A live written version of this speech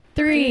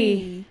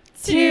3,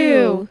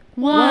 2,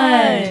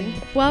 1.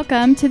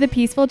 Welcome to The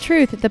Peaceful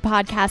Truth, the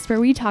podcast where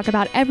we talk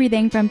about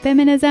everything from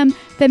feminism,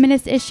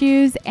 feminist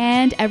issues,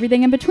 and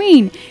everything in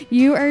between.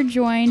 You are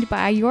joined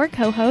by your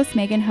co-hosts,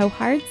 Megan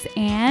Hoharts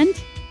and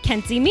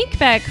Kenzie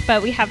Meekbeck,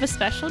 but we have a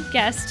special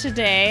guest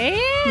today.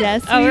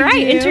 Yes, All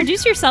right, do.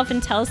 Introduce yourself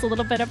and tell us a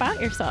little bit about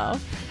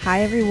yourself.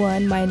 Hi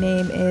everyone, my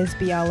name is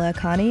Biola.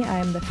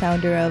 I'm the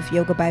founder of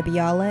Yoga by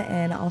Biola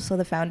and also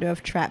the founder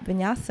of Trap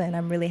Vinyasa, and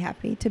I'm really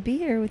happy to be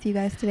here with you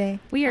guys today.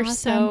 We are Awesome.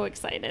 so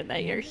excited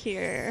that you're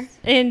here.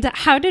 And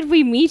how did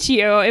we meet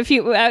you? If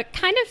you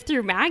kind of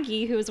through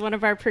Maggie, who was one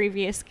of our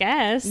previous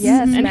guests.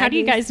 Yes, and how do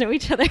you guys know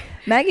each other?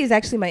 Maggie is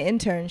actually my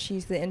intern.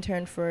 She's the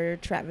intern for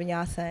Trap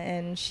Vinyasa,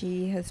 and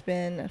she has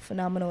been a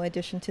phenomenal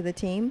addition to the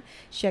team.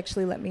 She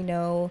actually let me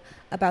know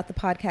about the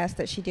podcast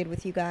that she did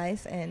with you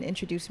guys and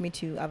introduced me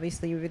to,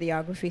 obviously,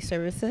 videography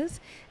services.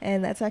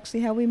 And that's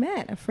actually how we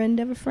met, a friend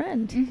of a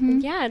friend. Mm-hmm.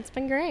 Yeah, it's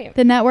been great.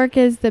 The network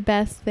is the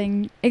best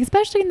thing,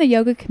 especially in the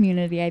yoga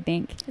community, I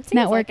think.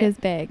 Network is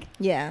big.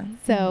 Yeah.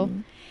 So,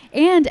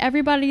 and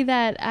everybody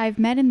that I've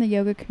met in the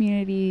yoga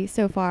community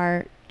so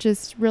far,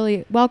 just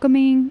really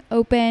welcoming,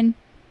 open,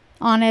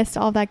 honest,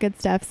 all that good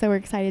stuff. So we're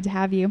excited to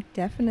have you.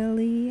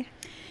 Definitely.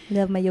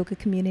 Love my yoga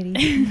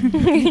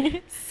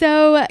community.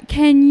 So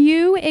can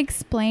you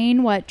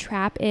explain what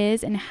trap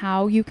is and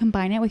how you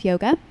combine it with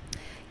yoga?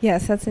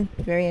 Yes, that's a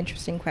very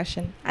interesting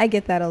question. I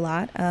get that a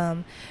lot.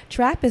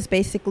 Trap is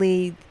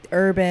basically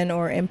urban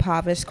or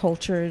impoverished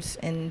cultures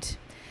and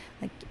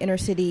like inner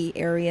city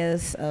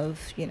areas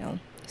of,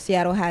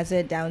 Seattle has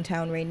it,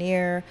 downtown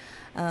Rainier.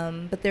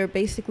 But they're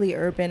basically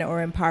urban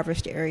or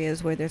impoverished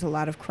areas where there's a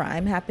lot of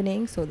crime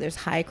happening. So there's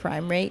high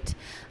crime rate.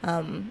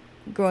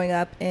 Growing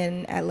up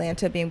in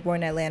Atlanta, being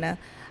born in Atlanta,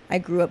 I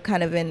grew up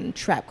kind of in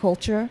trap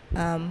culture.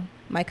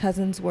 My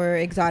cousins were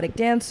exotic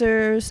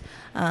dancers.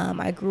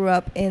 I grew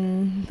up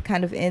in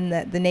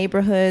the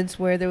neighborhoods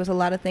where there was a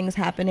lot of things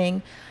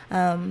happening.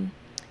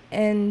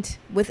 And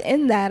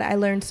within that, I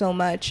learned so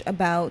much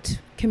about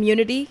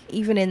community,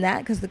 even in that,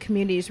 because the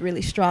community is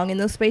really strong in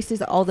those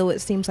spaces, although it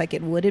seems like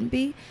it wouldn't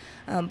be.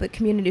 But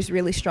community is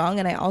really strong.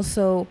 And I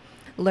also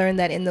learned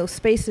that in those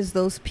spaces,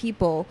 those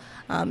people,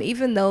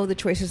 even though the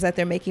choices that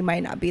they're making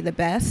might not be the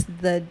best,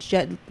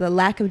 the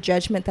lack of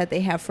judgment that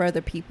they have for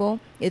other people,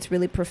 it's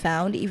really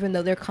profound, even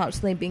though they're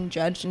constantly being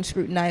judged and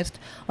scrutinized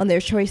on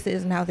their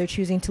choices and how they're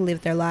choosing to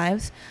live their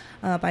lives.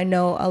 I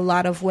know a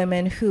lot of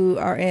women who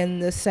are in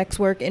the sex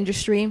work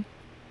industry.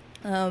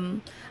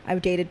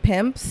 I've dated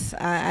pimps.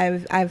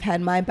 I've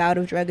had my bout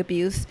of drug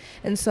abuse,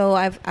 and so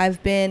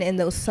I've been in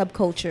those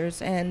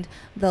subcultures, and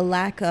the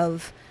lack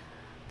of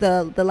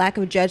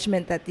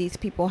judgment that these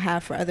people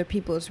have for other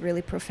people is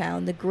really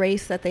profound. The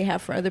grace that they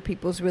have for other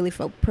people is really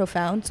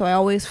profound. So I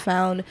always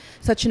found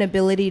such an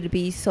ability to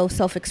be so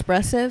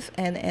self-expressive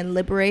and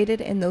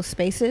liberated in those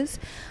spaces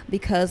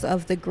because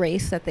of the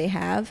grace that they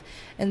have.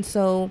 And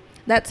so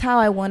that's how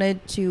I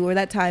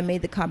that's how I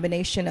made the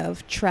combination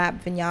of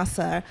Trap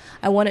Vinyasa.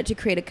 I wanted to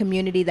create a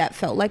community that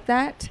felt like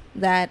that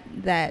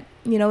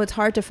it's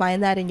hard to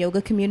find that in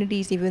yoga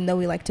communities, even though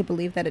we like to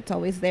believe that it's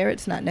always there.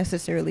 It's not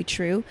necessarily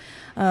true.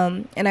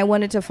 And I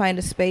wanted to find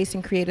a space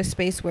and create a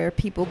space where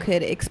people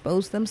could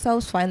expose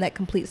themselves, find that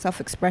complete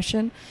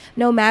self-expression,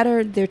 no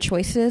matter their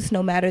choices,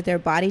 no matter their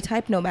body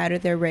type, no matter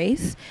their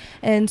race.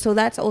 And so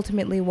that's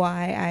ultimately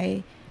why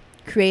I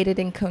created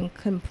and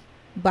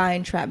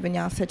combined Trap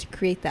Vinyasa to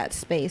create that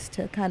space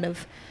to kind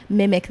of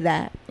mimic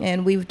that.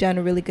 And we've done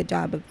a really good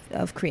job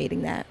of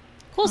creating that.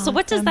 Cool. Awesome. So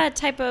what does that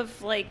type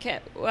of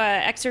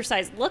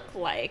exercise look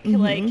like?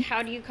 Mm-hmm. Like,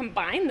 how do you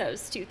combine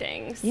those two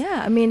things?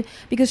 Yeah,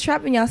 because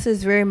Trap Vinyasa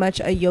is very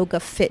much a yoga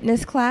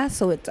fitness class.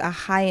 So it's a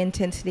high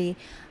intensity,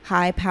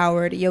 high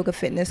powered yoga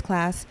fitness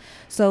class.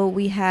 So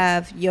we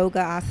have yoga,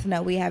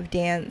 asana, we have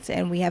dance,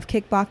 and we have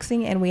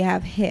kickboxing, and we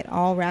have HIIT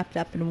all wrapped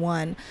up in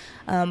one.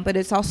 But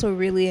it's also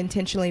really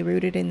intentionally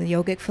rooted in the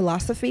yogic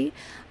philosophy.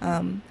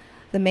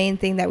 The main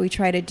thing that we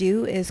try to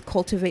do is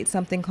cultivate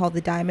something called the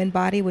diamond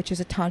body, which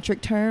is a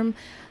tantric term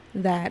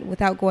that,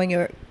 without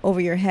going over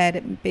your head,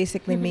 it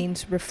basically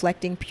means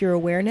reflecting pure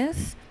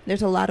awareness.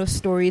 There's a lot of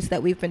stories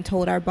that we've been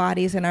told our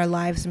bodies and our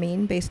lives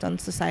mean based on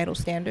societal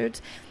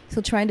standards. So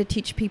trying to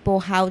teach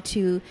people how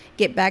to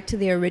get back to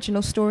the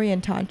original story in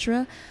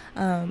Tantra.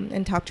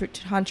 In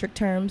tantric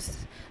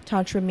terms,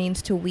 Tantra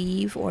means to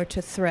weave or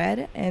to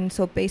thread. And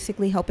so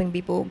basically helping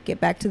people get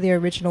back to their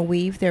original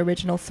weave, their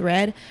original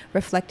thread,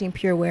 reflecting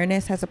pure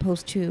awareness as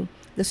opposed to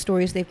the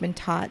stories they've been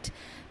taught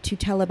to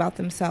tell about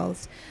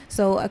themselves.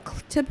 So a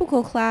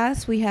typical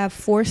class, we have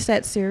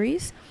 4-set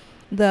series.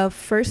 The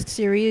first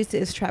series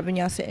is Trap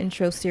Vinyasa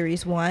Intro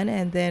Series 1,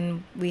 and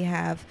then we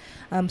have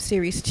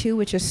Series 2,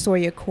 which is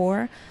Surya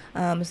Core.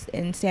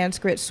 In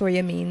Sanskrit,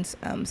 Surya means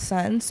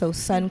sun, so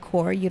sun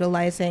core,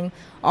 utilizing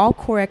all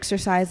core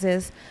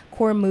exercises,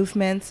 core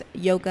movements,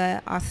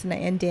 yoga, asana,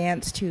 and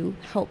dance to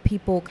help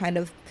people kind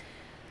of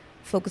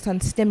focus on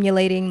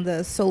stimulating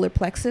the solar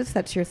plexus.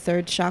 That's your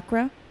third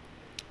chakra.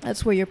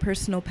 That's where your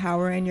personal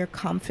power and your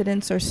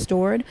confidence are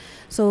stored.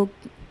 So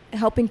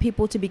helping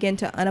people to begin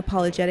to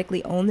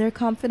unapologetically own their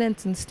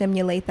confidence and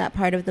stimulate that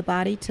part of the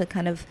body to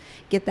kind of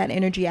get that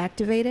energy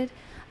activated.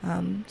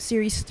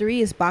 Series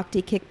 3 is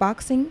Bhakti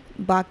Kickboxing.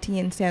 Bhakti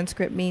in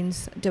Sanskrit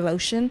means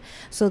devotion.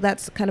 So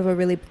that's kind of a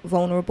really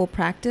vulnerable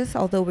practice,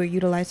 although we're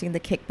utilizing the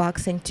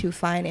kickboxing to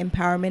find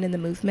empowerment in the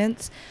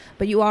movements.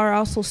 But you are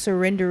also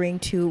surrendering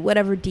to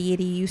whatever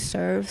deity you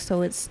serve.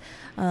 So it's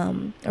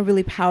a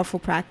really powerful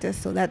practice.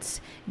 So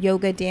that's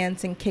yoga,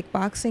 dance, and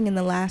kickboxing. And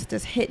the last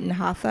is Hit and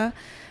Hatha.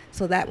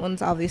 So that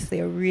one's obviously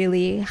a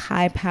really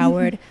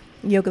high-powered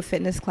yoga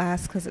fitness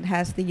class because it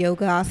has the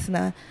yoga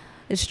asana.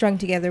 It's strung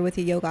together with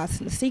a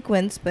yogasana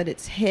sequence, but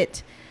it's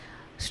HIIT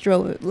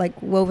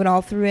woven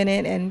all through in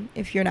it. And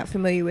if you're not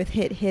familiar with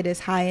HIIT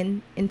is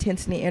high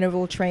intensity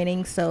interval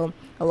training. So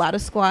a lot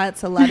of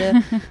squats, a lot of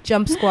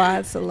jump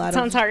squats,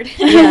 Sounds hard.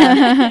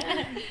 Yeah,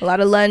 a lot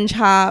of lunge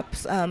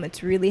hops.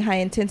 It's really high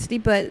intensity,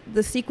 but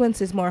the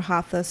sequence is more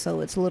hatha,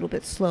 so it's a little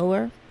bit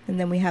slower. And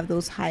then we have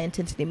those high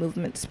intensity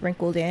movements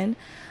sprinkled in.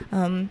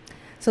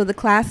 So the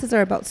classes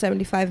are about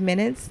 75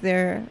 minutes.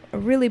 They're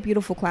really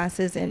beautiful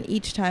classes, and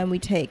each time we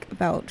take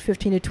about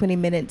 15 to 20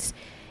 minutes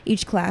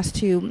each class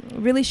to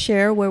really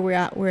share where we're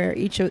at, where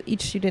each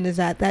student is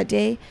at that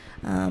day.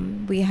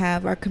 We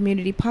have our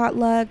community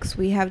potlucks.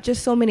 We have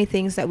just so many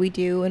things that we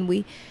do, and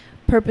we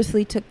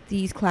purposely took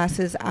these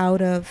classes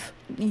out of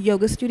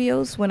yoga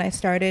studios. When I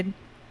started,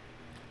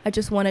 I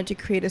just wanted to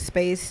create a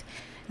space,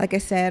 like I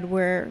said,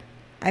 where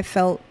I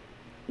felt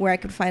where I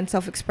could find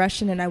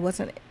self-expression, and I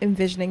wasn't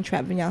envisioning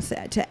Trap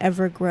Vinyasa to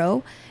ever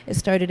grow. It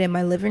started in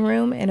my living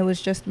room, and it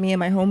was just me and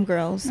my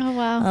homegirls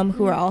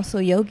who are also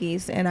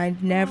yogis, and I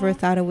never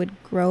thought it would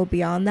grow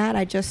beyond that.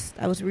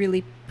 I was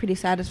really pretty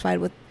satisfied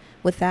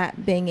with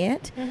that being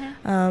it.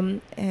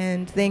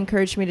 And they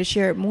encouraged me to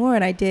share it more,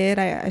 and I did.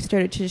 I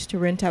started to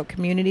rent out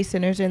community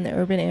centers in the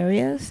urban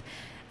areas,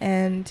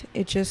 and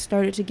it just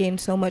started to gain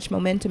so much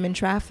momentum in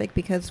traffic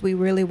because we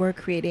really were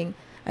creating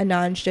a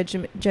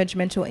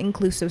non-judgmental,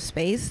 inclusive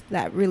space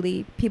that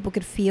really people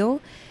could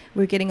feel.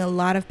 We're getting a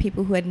lot of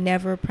people who had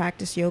never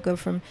practiced yoga,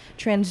 from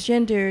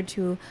transgender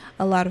to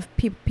a lot of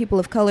people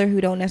of color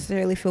who don't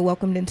necessarily feel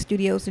welcomed in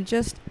studios,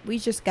 and we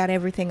just got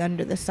everything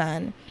under the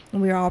sun,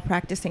 and we were all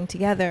practicing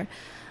together.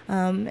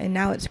 And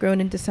now it's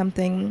grown into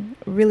something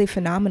really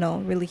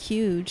phenomenal, really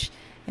huge,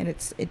 and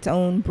it's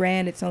own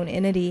brand, its own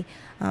entity.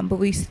 But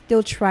we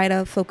still try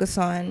to focus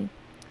on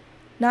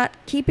not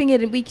keeping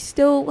it, and we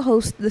still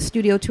host the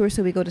studio tour,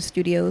 so we go to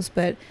studios,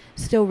 but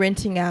still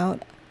renting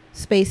out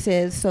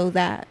spaces so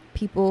that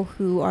people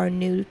who are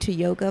new to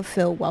yoga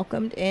feel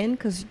welcomed in,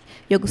 because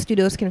yoga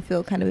studios can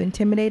feel kind of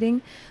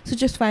intimidating. So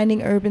just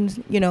finding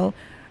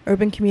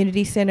urban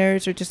community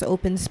centers or just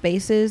open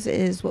spaces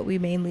is what we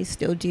mainly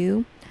still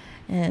do,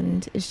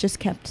 and it's just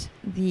kept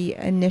the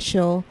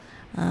initial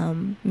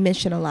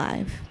mission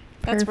alive.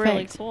 That's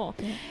really cool.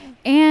 Yeah.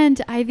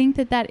 And I think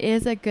that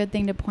is a good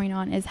thing to point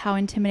on, is how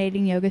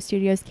intimidating yoga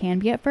studios can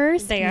be at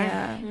first. They are.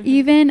 Yeah.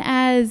 Even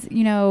as,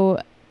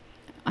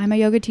 I'm a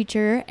yoga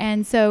teacher,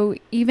 and so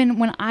even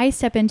when I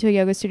step into a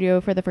yoga studio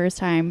for the first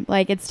time,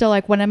 it's still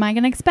what am I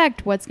going to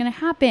expect? What's going to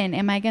happen?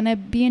 Am I going to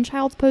be in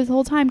child's pose the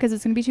whole time because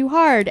it's going to be too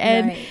hard?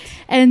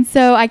 And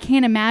so I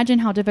can't imagine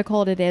how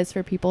difficult it is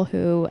for people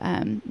who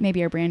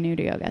maybe are brand new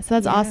to yoga. So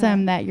that's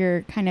awesome that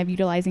you're kind of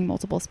utilizing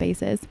multiple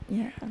spaces.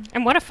 Yeah.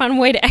 And what a fun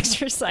way to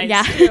exercise.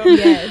 Yeah.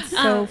 Yeah, it's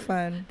so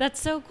fun.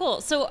 That's so cool.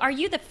 So are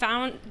you the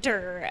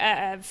founder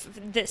of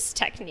this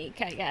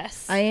technique, I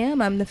guess? I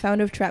am. I'm the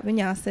founder of Trap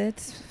Vinyasa.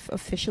 It's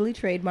officially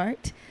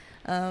trademarked.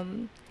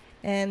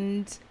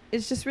 And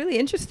it's just really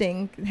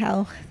interesting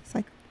how it's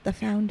the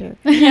founder.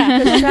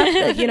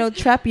 Yeah.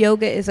 Trap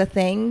yoga is a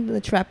thing. The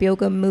trap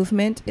yoga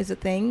movement is a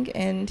thing.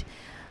 And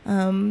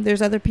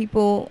there's other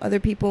people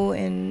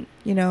in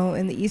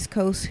the East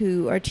Coast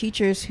who are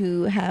teachers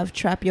who have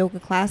trap yoga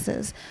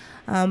classes.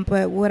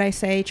 But what I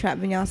say, Trap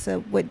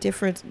Vinyasa,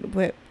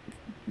 what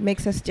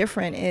makes us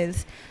different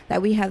is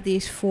that we have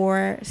these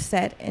 4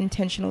 set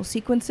intentional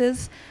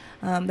sequences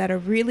that are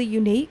really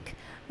unique.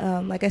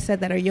 Like I said,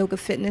 that are yoga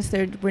fitness.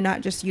 We're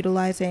not just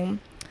utilizing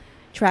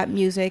trap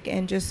music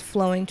and just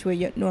flowing to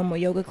a normal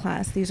yoga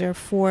class. These are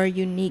 4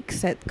 unique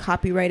set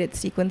copyrighted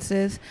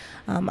sequences.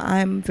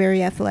 I'm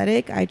very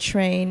athletic. I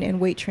train and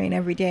weight train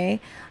every day.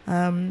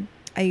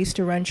 I used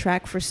to run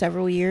track for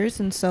several years,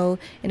 and so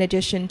in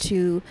addition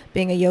to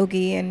being a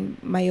yogi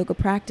and my yoga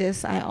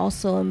practice, I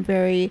also am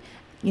very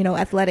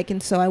athletic,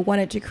 and so I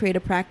wanted to create a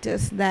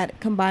practice that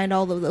combined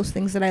all of those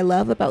things that I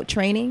love about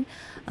training.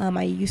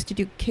 I used to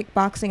do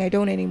kickboxing. I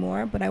don't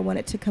anymore, but I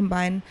wanted to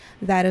combine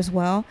that as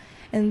well.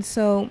 And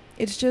so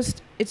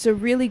it's a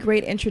really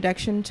great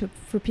introduction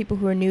for people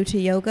who are new to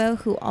yoga,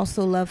 who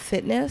also love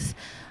fitness,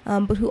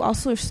 but who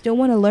also still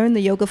want to learn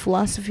the yoga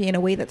philosophy in a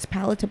way that's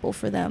palatable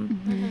for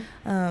them.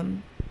 Mm-hmm.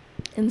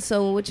 And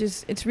so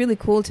it's really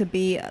cool to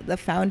be the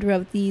founder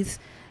of these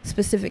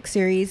specific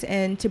series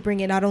and to bring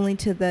it not only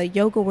to the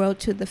yoga world,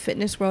 to the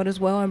fitness world as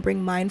well, and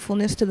bring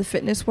mindfulness to the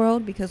fitness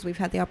world, because we've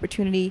had the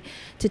opportunity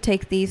to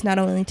take these not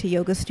only to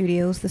yoga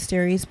studios, the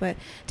series, but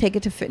take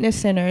it to fitness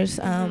centers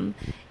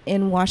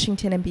in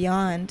Washington and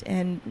beyond,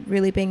 and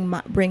really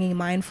bringing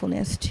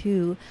mindfulness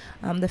to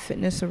the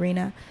fitness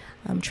arena.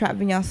 Trap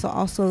Vinyasa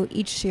also,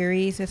 each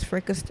series is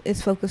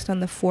focused on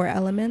the 4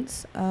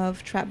 elements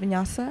of Trap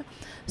Vinyasa.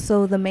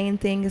 So the main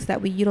thing is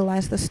that we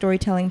utilize the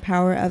storytelling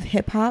power of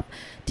hip-hop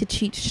to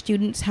teach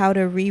students how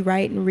to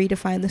rewrite and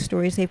redefine the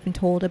stories they've been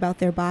told about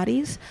their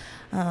bodies.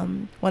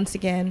 Once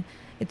again,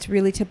 it's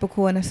really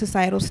typical in a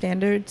societal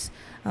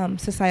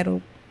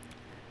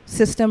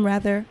system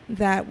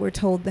that we're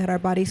told that our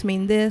bodies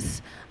mean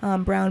this,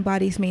 brown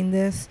bodies mean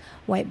this,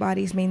 white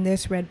bodies mean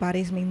this, red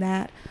bodies mean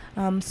that.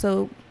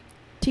 So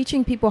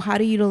teaching people how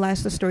to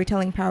utilize the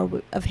storytelling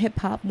power of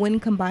hip-hop when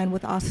combined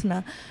with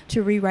asana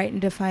to rewrite and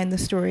define the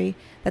story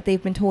that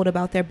they've been told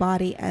about their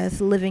body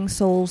as living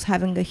souls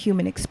having a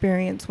human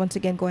experience, once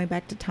again going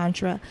back to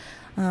Tantra,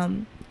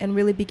 and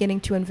really beginning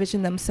to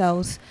envision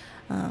themselves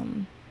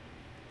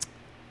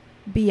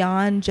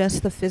beyond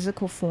just the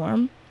physical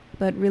form,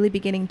 but really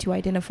beginning to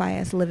identify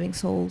as living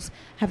souls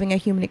having a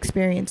human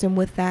experience, and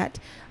with that,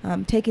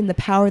 taking the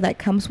power that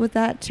comes with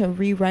that to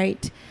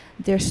rewrite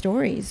their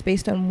stories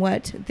based on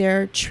what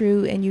their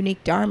true and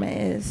unique dharma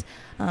is,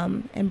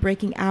 and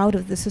breaking out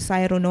of the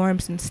societal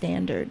norms and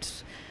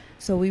standards.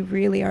 So we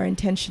really are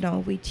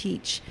intentional. We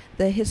teach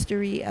the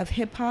history of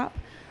hip-hop.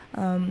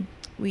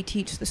 We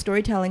teach the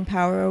storytelling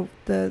power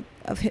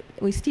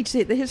we teach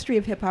the history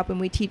of hip-hop,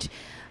 and we teach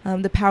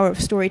the power of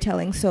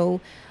storytelling.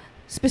 So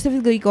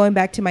specifically going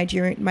back to my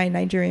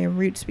Nigerian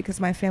roots,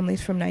 because my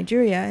family's from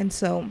Nigeria, and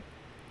so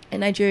in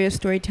Nigeria,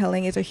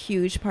 storytelling is a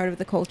huge part of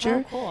the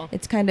culture. Oh, cool.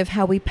 It's kind of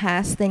how we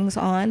pass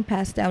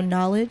down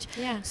knowledge.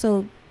 Yeah.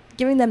 So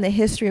giving them the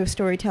history of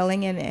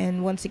storytelling,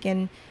 and once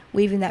again,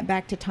 weaving that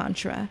back to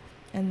Tantra.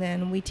 And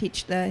then we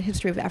teach the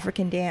history of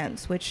African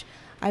dance, which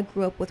I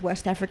grew up with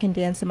West African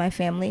dance in my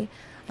family.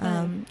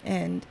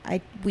 And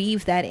I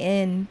weave that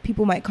in.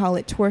 People might call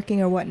it twerking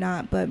or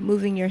whatnot, but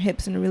moving your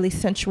hips in a really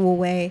sensual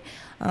way,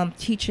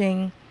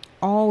 teaching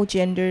all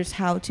genders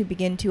how to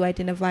begin to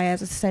identify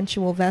as a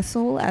sensual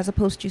vessel as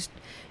opposed to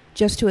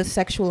just to a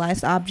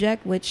sexualized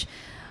object, which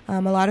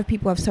a lot of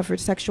people have suffered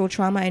sexual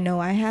trauma. I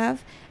know I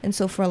have. And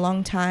so for a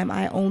long time,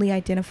 I only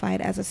identified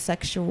as a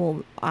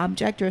sexual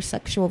object or a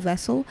sexual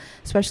vessel,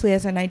 especially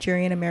as a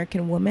Nigerian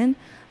American woman.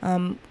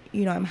 I'm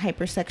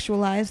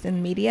hypersexualized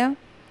in media.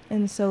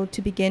 And so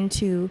to begin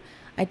to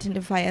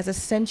identify as a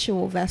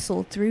sensual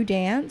vessel through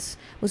dance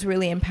was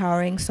really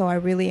empowering. So I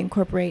really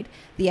incorporate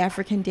the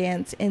African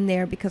dance in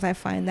there, because I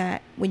find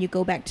that when you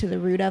go back to the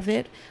root of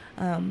it,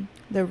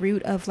 the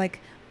root of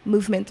like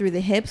movement through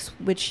the hips,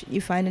 which you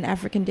find in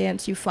African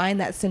dance, you find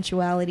that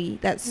sensuality,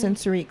 that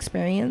sensory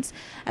experience,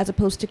 as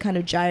opposed to kind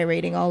of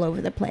gyrating all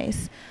over the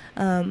place.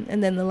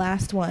 And then the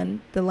last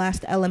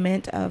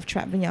element of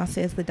Trap Vinyasa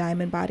is the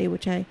diamond body,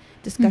 which I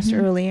discussed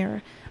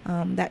earlier.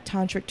 That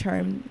tantric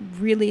term,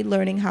 really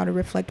learning how to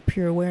reflect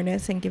pure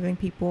awareness and giving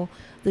people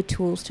the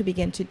tools to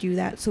begin to do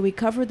that. So we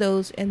cover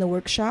those in the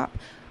workshop,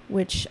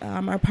 which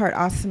are part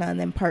asana and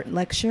then part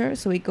lecture.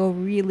 So we go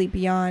really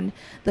beyond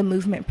the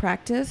movement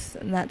practice.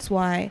 And that's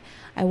why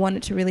I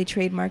wanted to really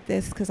trademark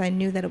this, because I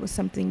knew that it was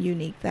something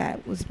unique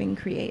that was being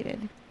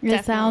created.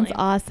 It sounds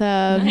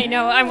awesome. I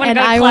know. I want to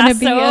go I want to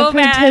be a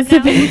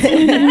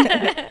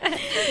participant.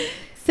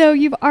 So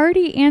you've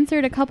already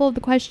answered a couple of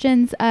the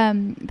questions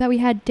that we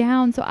had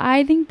down. So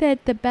I think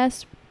that the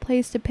best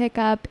place to pick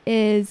up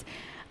is,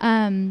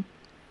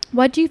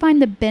 what do you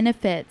find the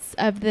benefits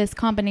of this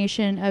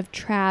combination of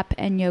trap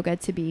and yoga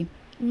to be?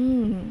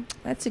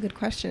 That's a good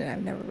question.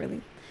 I've never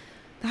really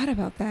thought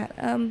about that.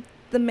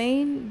 The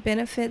main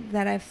benefit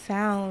that I've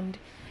found,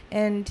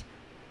 and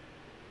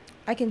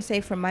I can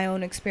say from my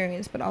own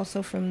experience, but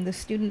also from the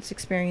students'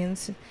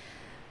 experience,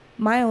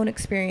 my own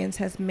experience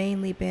has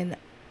mainly been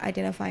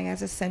identifying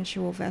as a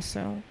sensual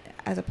vessel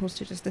as opposed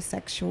to just a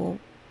sexual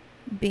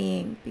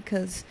being,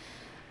 because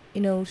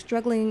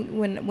struggling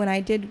when I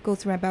did go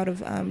through my bout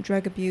of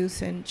drug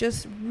abuse and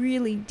just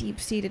really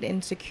deep-seated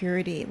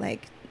insecurity,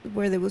 like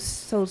where it was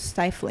so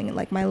stifling,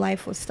 like my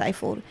life was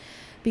stifled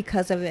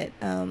because of it,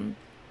 and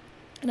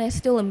I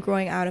still am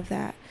growing out of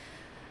that.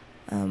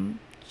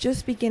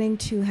 Just beginning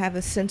to have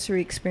a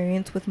sensory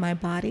experience with my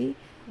body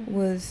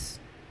was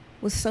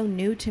so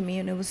new to me,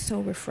 and it was so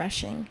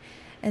refreshing.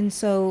 And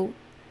so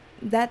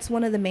that's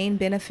one of the main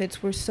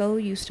benefits. We're so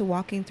used to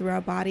walking through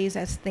our bodies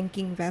as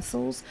thinking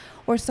vessels,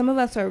 or some of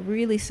us are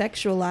really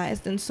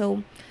sexualized. And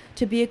so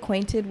to be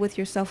acquainted with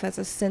yourself as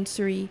a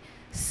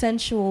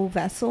sensual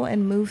vessel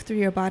and move through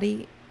your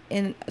body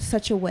in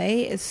such a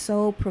way is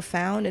so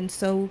profound and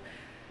so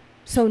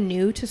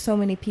new to so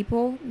many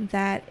people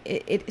that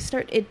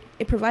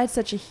it provides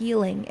such a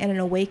healing and an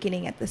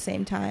awakening at the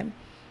same time,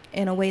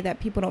 in a way that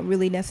people don't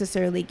really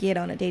necessarily get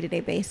on a day-to-day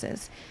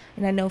basis.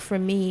 And I know for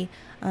me,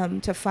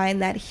 to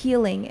find that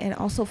healing and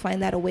also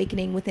find that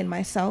awakening within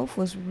myself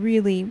was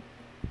really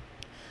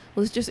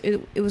almost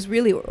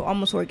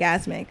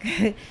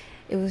orgasmic.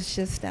 It was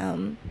just,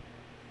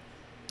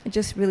 it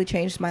just really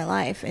changed my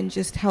life and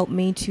just helped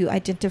me to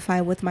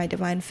identify with my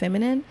divine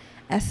feminine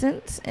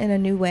essence in a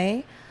new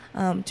way,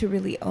 to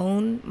really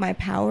own my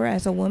power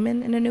as a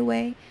woman in a new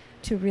way,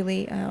 to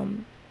really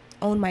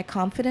own my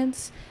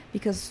confidence,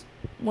 because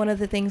one of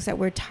the things that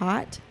we're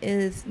taught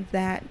is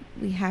that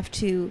we have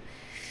to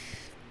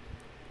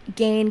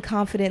gain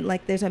confidence,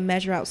 like there's a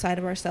measure outside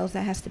of ourselves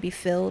that has to be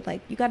filled,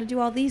 like you got to do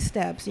all these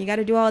steps and you got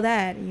to do all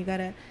that and you got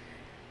to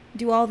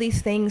do all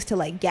these things to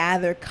like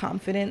gather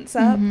confidence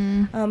up.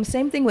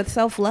 Same thing with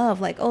self-love,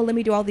 like, oh, let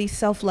me do all these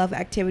self-love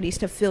activities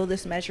to fill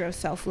this measure of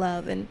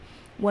self-love. And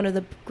one of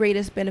the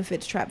greatest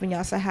benefits Trap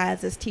Vinyasa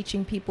has is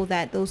teaching people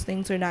that those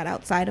things are not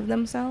outside of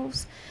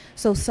themselves.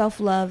 So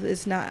self-love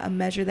is not a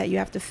measure that you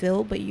have to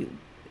fill, but you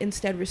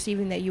instead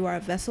receiving that you are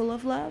a vessel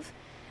of love.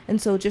 And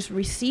so just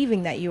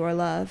receiving that you are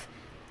love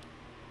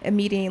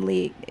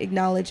immediately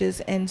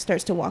acknowledges and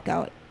starts to walk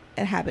out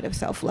a habit of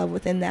self-love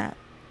within that.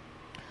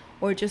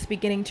 Or just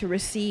beginning to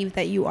receive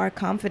that you are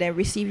confident,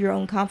 receive your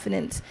own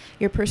confidence,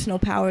 your personal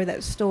power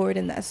that's stored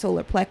in that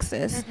solar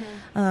plexus.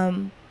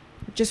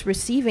 Just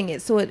receiving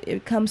it, so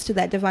it comes to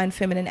that divine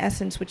feminine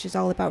essence, which is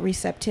all about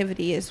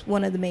receptivity, is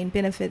one of the main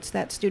benefits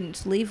that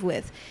students leave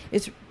with,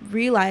 is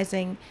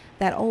realizing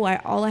that, all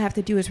I have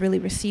to do is really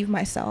receive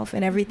myself,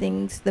 and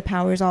the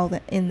power is all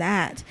in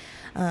that.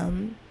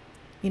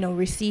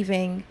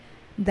 Receiving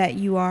that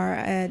you are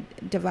a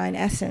divine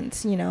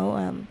essence,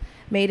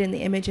 made in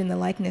the image and the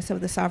likeness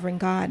of the sovereign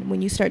God.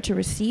 When you start to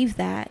receive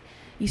that,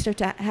 you start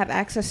to have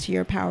access to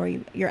your power,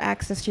 your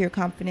access to your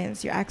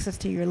confidence, your access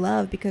to your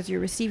love, because you're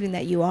receiving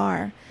that you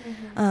are,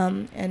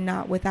 and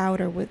not without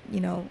or with,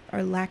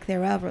 or lack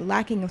thereof or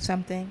lacking of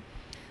something.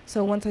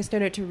 So once I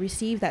started to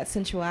receive that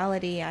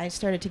sensuality, I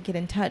started to get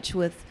in touch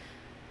with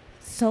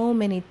so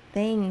many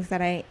things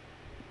that I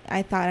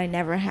thought I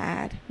never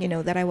had,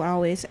 that I would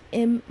always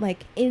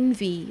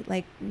envy,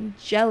 like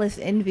jealous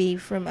envy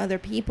from other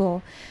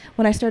people.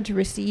 When I started to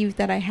receive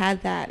that I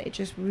had that, it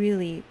just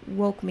really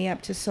woke me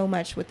up to so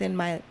much within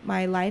my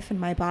life and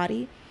my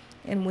body,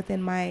 and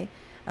within my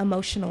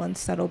emotional and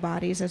subtle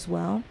bodies as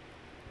well.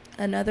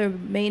 Another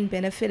main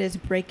benefit is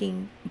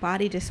breaking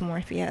body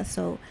dysmorphia.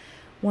 So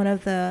one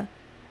of the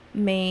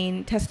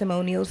main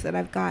testimonials that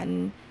I've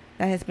gotten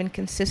that has been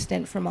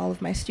consistent from all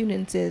of my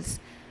students is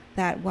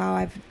that, wow,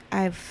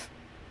 I've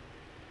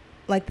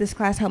like this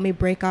class helped me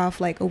break off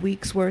like a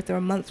week's worth or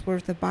a month's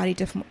worth of body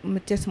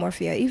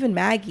dysmorphia. Even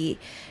Maggie,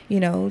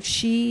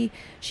 she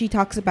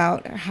talks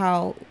about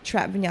how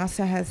Trap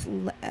Vinyasa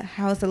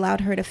has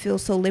allowed her to feel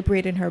so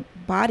liberated in her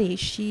body.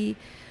 She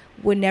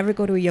would never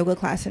go to a yoga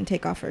class and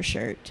take off her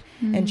shirt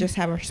and just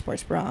have her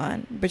sports bra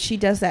on. But she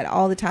does that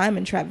all the time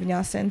in Trap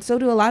Vinyasa. And so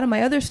do a lot of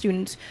my other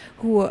students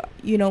who,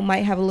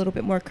 might have a little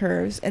bit more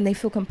curves, and they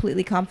feel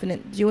completely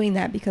confident doing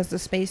that because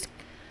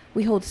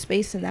we hold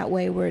space in that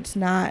way where it's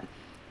not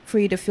for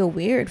you to feel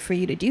weird for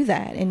you to do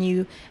that. And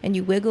you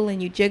wiggle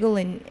and you jiggle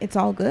and it's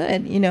all good,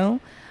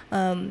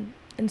 And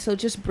so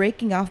just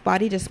breaking off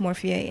body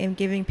dysmorphia and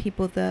giving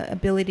people the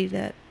ability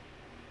to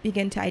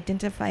begin to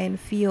identify and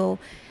feel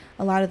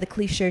a lot of the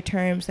cliche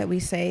terms that we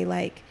say,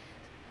 like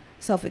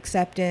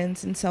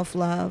self-acceptance and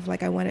self-love.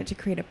 Like I wanted to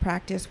create a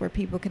practice where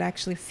people could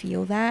actually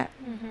feel that.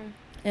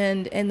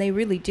 And they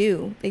really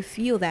do. They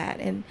feel that,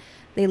 and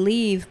they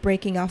leave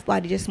breaking off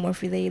body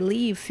dysmorphia. They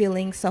leave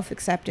feeling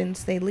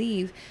self-acceptance. They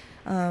leave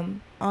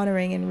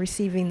honoring and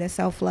receiving the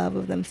self-love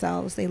of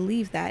themselves. They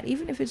leave that,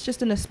 even if it's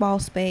just in a small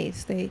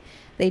space. They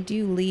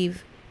do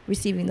leave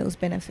receiving those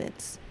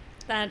benefits.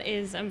 That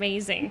is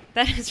amazing.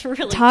 That is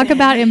really talk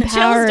about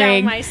empowering. Chills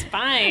down my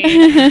spine.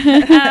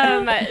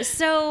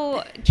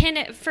 So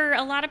for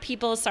a lot of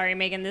people, sorry,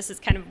 Megan, this is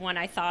kind of one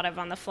I thought of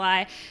on the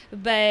fly,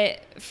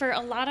 but for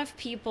a lot of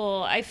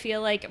people, I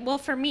feel like, well,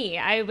 for me,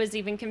 I was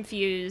even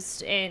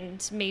confused,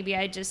 and maybe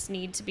I just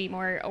need to be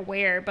more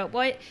aware. But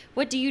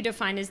what do you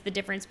define as the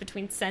difference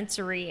between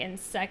sensory and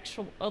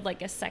sexual,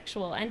 like a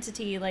sexual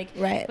entity? Like,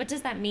 right. What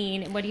does that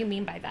mean? And what do you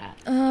mean by that?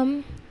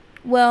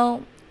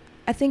 Well,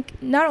 I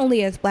think not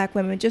only as Black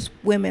women, just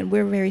women,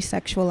 we're very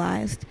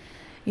sexualized.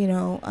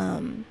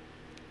 When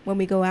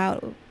we go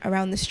out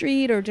around the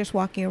street or just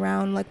walking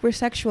around, like we're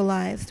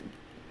sexualized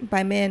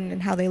by men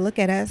and how they look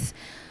at us.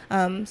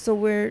 So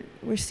we're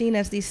seen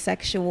as these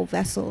sexual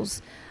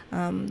vessels,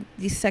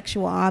 these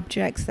sexual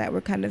objects that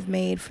were kind of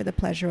made for the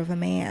pleasure of a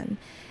man.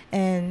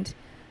 And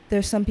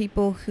there's some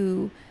people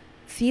who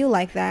feel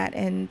like that,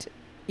 and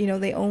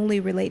they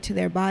only relate to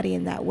their body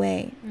in that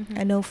way.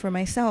 I know for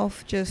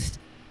myself, just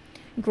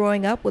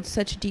growing up with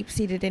such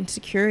deep-seated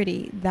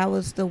insecurity, that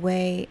was the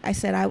way I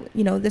said,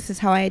 this is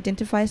how I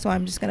identify, so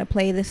I'm just going to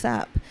play this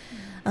up.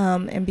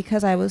 And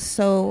because I was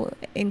so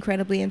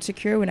incredibly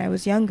insecure when I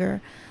was younger,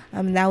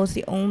 that was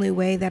the only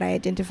way that I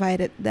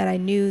identified it, that I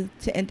knew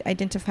to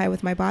identify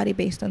with my body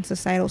based on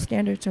societal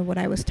standards or what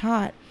I was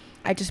taught.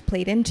 I just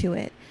played into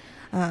it.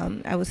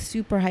 I was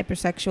super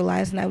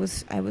hypersexualized, and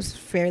I was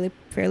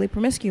fairly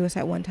promiscuous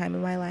at one time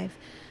in my life.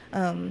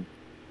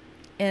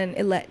 And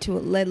it led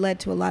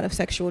to a lot of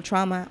sexual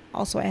trauma.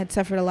 Also, I had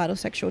suffered a lot of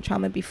sexual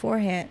trauma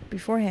beforehand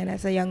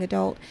as a young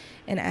adult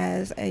and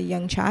as a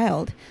young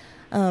child.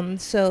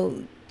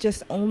 So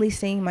just only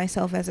seeing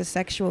myself as a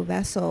sexual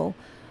vessel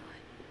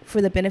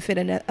for the benefit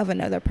of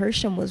another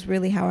person was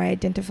really how I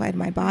identified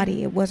my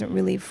body. It wasn't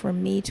really for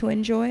me to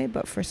enjoy,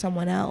 but for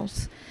someone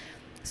else.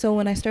 So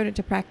when I started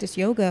to practice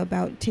yoga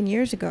about 10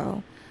 years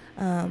ago,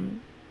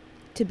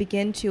 to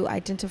begin to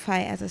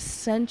identify as a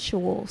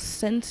sensual,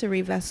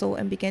 sensory vessel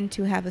and begin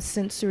to have a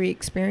sensory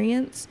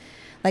experience,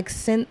 like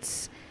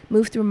sense,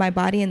 move through my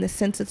body and the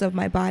senses of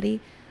my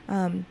body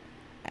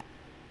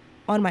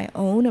on my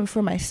own and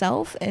for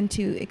myself, and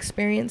to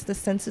experience the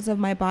senses of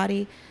my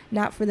body,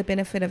 not for the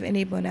benefit of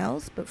anyone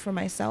else, but for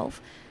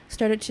myself,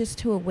 started just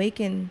to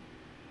awaken,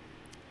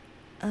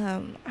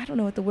 I don't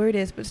know what the word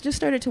is, but it just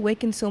started to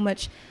awaken so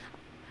much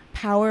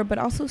power, but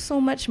also so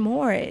much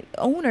more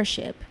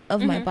ownership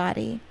of my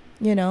body,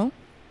 you know,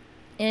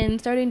 and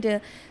starting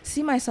to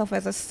see myself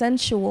as a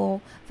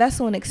sensual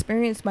vessel and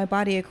experience my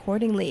body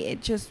accordingly.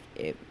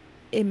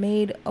 It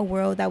made a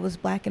world that was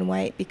black and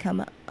white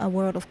become a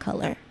world of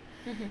color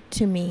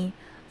to me.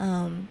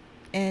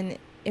 And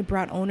it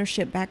brought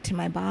ownership back to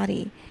my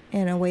body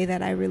in a way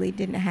that I really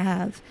didn't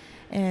have.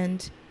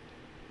 And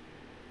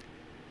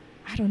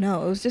I don't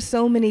know, it was just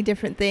so many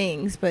different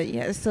things. But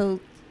yeah, so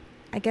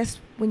I guess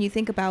when you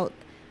think about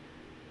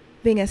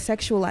being a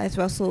sexualized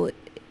vessel,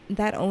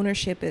 that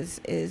ownership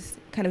is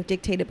kind of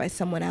dictated by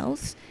someone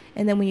else.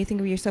 And then when you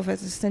think of yourself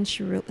as a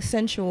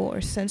sensual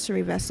or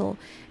sensory vessel,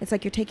 it's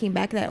like you're taking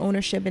back that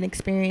ownership and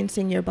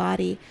experiencing your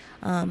body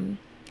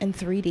in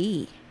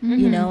 3D,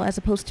 you know, as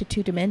opposed to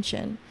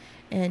 2-dimension.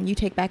 And you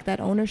take back that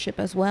ownership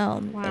as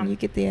well. Wow. And you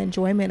get the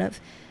enjoyment of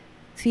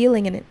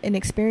feeling and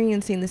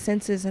experiencing the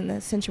senses and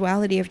the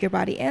sensuality of your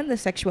body and the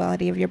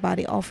sexuality of your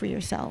body all for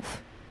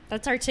yourself.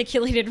 That's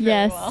articulated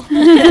really well.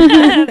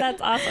 That's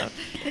awesome.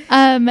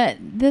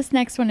 This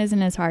next one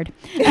isn't as hard.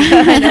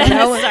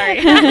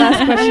 Sorry.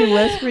 Last question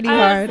was pretty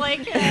hard.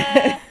 Like,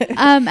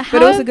 but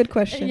it was a good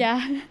question.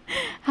 Yeah.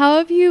 How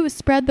have you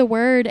spread the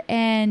word,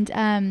 and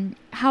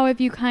how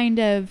have you kind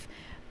of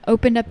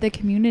opened up the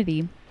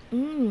community?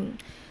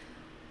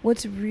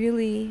 What's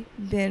really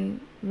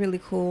been really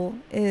cool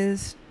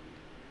is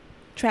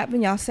Trap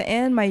Vinyasa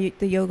and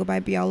the Yoga by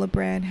Biola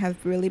brand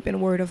have really been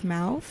word of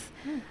mouth,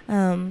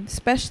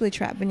 especially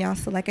Trap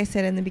Vinyasa. Like I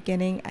said in the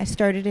beginning, I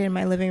started it in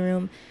my living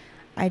room.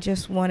 I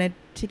just wanted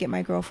to get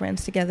my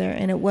girlfriends together,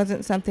 and it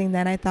wasn't something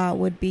that I thought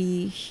would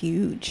be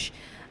huge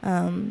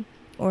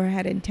or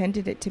had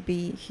intended it to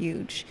be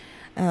huge.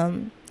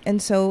 And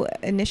so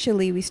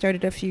initially we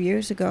started a few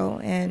years ago,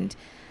 and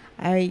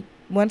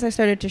once I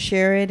started to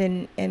share it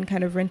and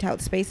kind of rent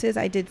out spaces,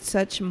 I did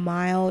such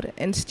mild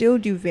and still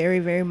do very,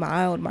 very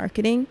mild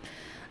marketing.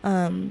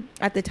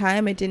 At the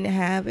time, it didn't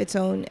have its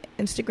own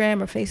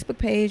Instagram or Facebook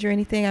page or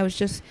anything. I was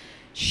just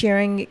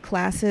sharing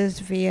classes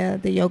via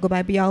the Yoga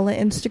by Biola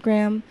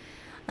Instagram.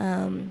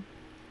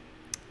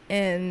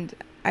 And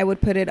I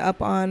would put it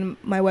up on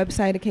my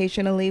website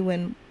occasionally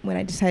when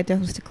I decided to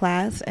host a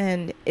class.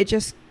 And it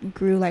just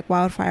grew like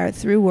wildfire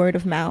through word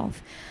of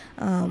mouth.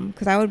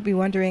 Because I would be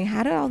wondering,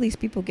 how did all these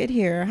people get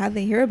here? How did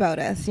they hear about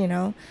us, you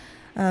know?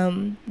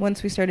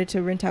 Once we started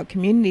to rent out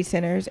community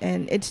centers,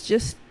 and it's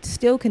just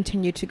still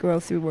continued to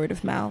grow through word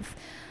of mouth,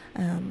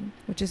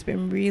 which has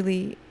been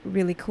really,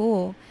 really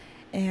cool.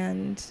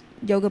 And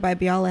Yoga by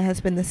Biola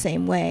has been the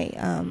same way.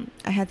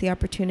 I had the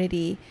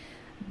opportunity,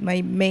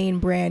 my main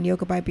brand,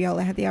 Yoga by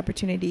Biola, had the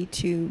opportunity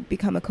to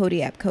become a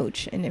Cody app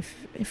coach. And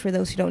if for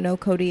those who don't know,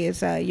 Cody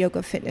is a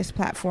yoga fitness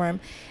platform.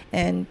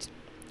 And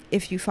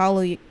if you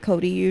follow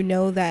Cody, you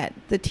know that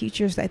the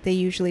teachers that they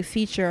usually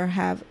feature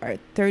are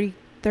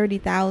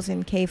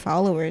 30,000 K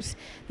followers.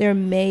 They're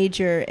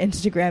major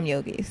Instagram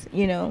yogis,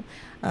 you know,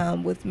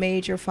 with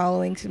major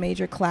followings,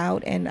 major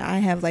clout. And I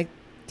have like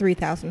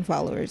 3,000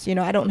 followers. You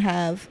know, I don't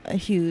have a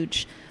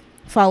huge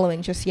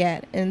following just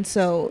yet. And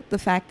so the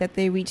fact that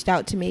they reached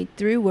out to me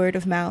through word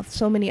of mouth,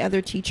 so many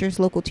other teachers,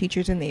 local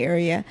teachers in the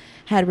area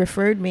had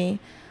referred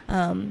me,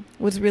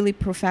 was really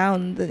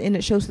profound, and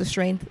it shows the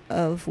strength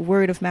of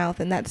word of mouth,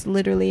 and that's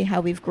literally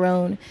how we've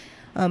grown.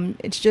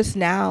 It's just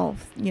now,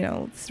 you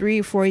know,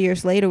 3 or 4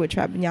 years later with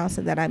Trap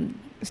Vinyasa that I'm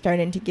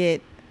starting to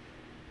get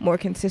more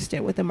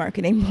consistent with the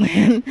marketing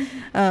plan,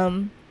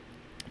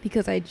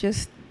 because I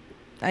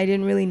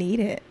didn't really need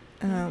it,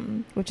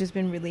 which has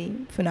been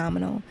really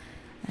phenomenal.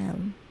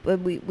 But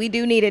we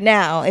do need it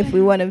now if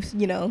we want to,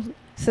 you know,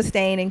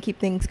 sustain and keep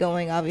things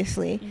going,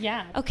 obviously.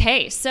 Yeah.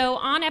 Okay, so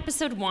on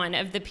episode 1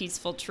 of The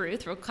Peaceful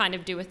Truth, we'll kind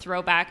of do a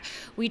throwback.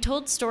 We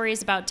told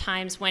stories about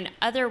times when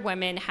other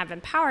women have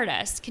empowered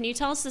us. Can you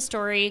tell us a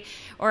story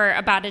or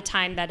about a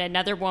time that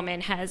another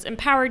woman has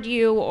empowered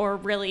you or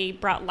really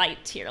brought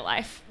light to your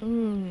life?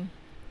 So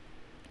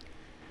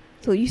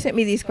you sent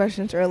me these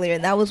questions earlier,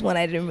 and that was one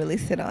I didn't really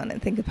sit on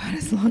and think about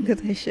as long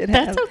as I should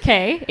have. That's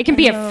okay. It can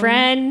be a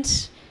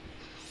friend,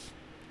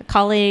 a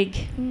colleague.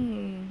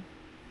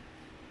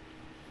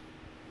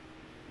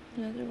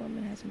 Another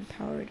woman has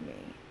empowered me.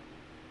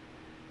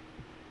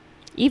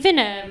 Even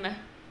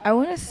I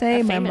want to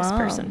say my mom.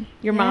 Person.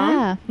 Your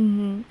mom?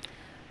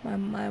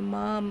 Mm-hmm. My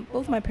mom.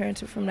 Both my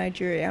parents are from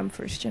Nigeria. I'm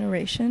first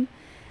generation,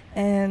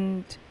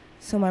 and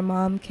so my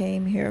mom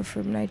came here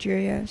from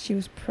Nigeria. She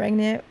was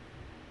pregnant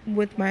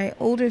with my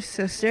older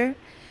sister,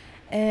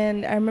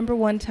 And I remember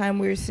one time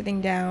we were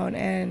sitting down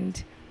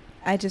and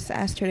I just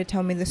asked her to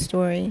tell me the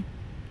story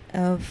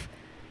of,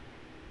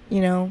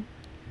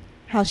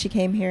 how she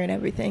came here and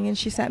everything. And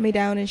she sat me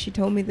down and she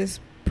told me this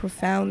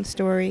profound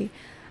story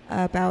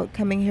about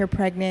coming here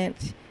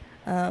pregnant.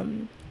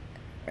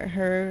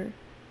 Her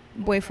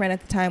boyfriend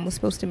at the time was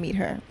supposed to meet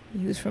her.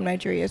 He was from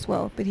Nigeria as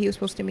well, but he was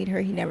supposed to meet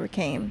her. He never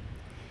came.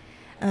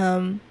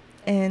 And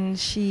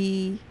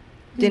she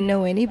didn't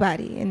know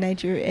anybody in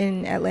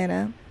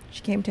Atlanta.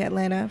 She came to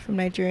Atlanta from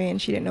Nigeria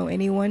and she didn't know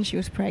anyone. She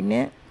was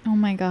pregnant. Oh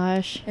my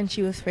gosh. And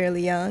she was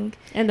fairly young.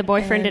 And the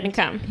boyfriend didn't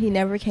come. He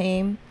never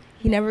came.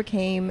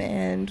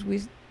 And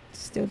we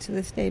still to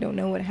this day don't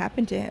know what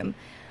happened to him.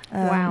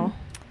 Wow.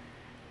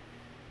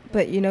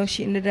 But,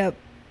 she ended up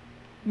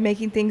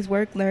making things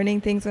work,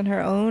 learning things on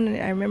her own.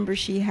 And I remember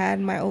she had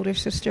my older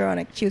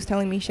sister she was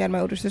telling me she had my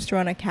older sister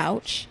on a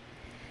couch.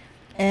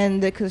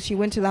 And because she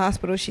went to the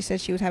hospital, she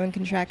said she was having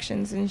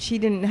contractions. And she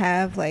didn't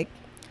have,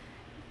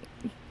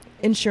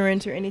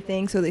 insurance or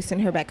anything. So they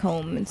sent her back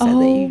home and said that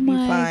you'd be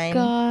fine. Oh,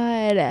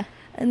 my God.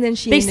 And then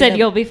they said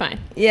you'll be fine.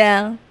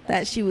 Yeah,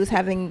 that she was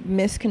having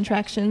missed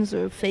contractions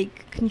or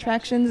fake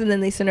contractions, and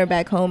then they sent her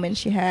back home, and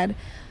she had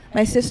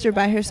my sister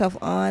by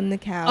herself on the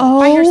couch. Oh,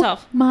 by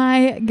herself.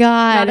 My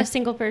God. Not a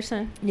single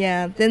person.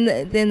 Yeah. Then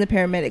the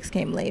paramedics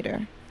came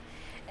later,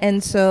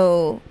 and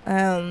so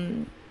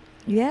and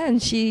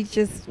she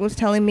just was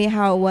telling me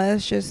how it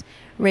was just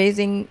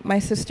raising my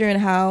sister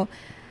and how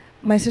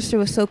my sister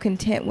was so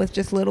content with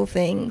just little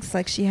things.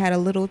 Like she had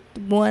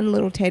one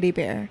little teddy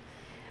bear.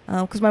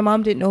 Because my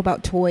mom didn't know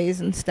about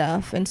toys and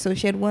stuff. And so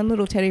she had one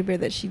little teddy bear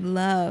that she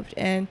loved.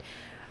 And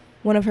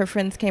one of her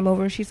friends came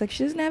over and she's like,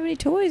 she doesn't have any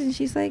toys. And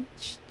she's like,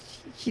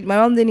 my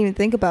mom didn't even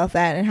think about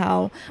that. And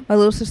how my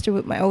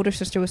older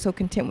sister was so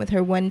content with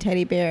her one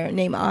teddy bear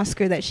named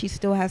Oscar that she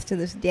still has to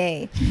this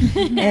day.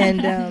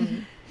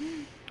 And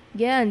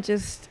and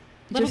just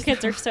little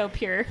kids are so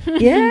pure.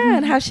 Yeah,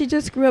 and how she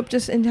just grew up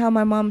and how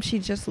my mom, she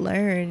just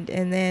learned.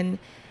 And then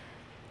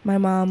my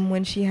mom,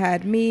 when she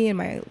had me and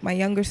my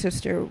younger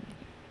sister,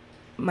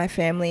 my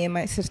family and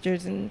my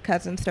sisters and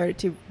cousins started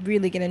to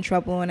really get in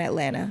trouble in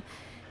Atlanta.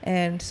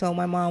 And so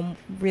my mom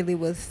really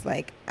was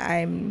like,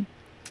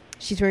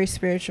 she's very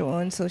spiritual.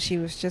 And so she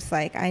was just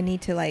like, I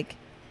need to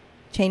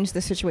change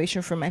the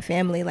situation for my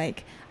family.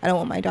 Like, I don't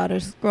want my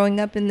daughters growing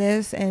up in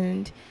this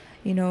and,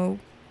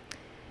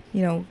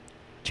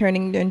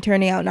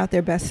 turning out not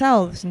their best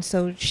selves. And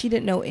so she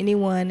didn't know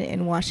anyone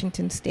in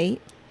Washington State.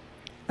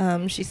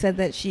 She said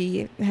that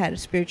she had a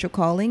spiritual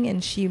calling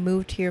and she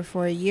moved here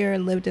for a year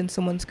and lived in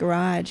someone's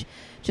garage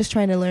just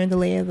trying to learn the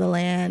lay of the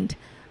land.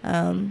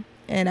 And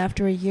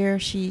after a year,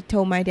 she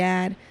told my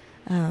dad,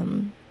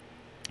 I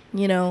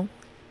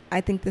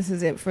think this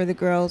is it for the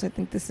girls. I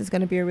think this is going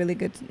to be a really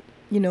good,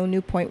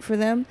 new point for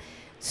them.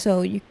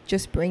 So you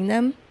just bring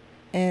them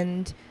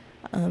and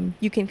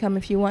you can come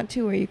if you want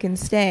to or you can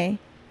stay.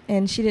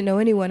 And she didn't know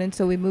anyone, and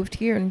so we moved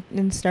here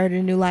and started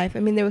a new life.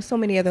 I mean, there was so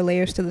many other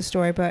layers to the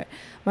story, but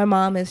my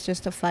mom is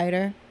just a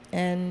fighter,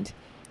 and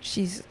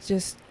she's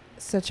just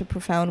such a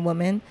profound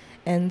woman,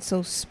 and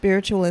so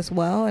spiritual as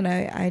well. And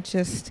I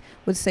just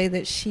would say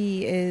that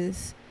she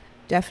is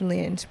definitely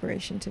an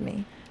inspiration to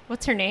me.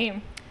 What's her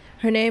name?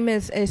 Her name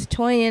is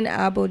Toyin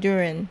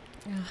Abodurin.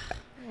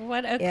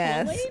 What a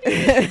yes. cool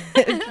lady.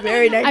 It's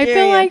very Nigerian. I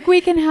feel like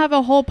we can have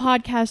a whole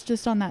podcast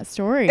just on that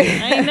story.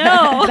 I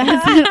know.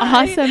 That's an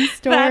awesome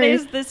story. That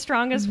is the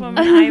strongest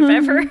woman I've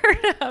ever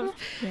heard of.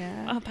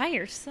 Yeah. By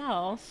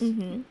yourself.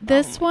 Mm-hmm.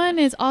 This one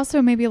is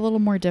also maybe a little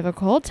more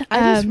difficult.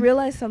 I just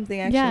realized something,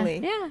 actually.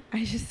 Yeah.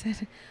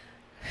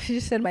 She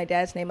just said my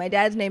dad's name. My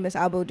dad's name is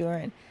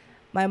Abodurin.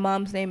 My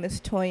mom's name is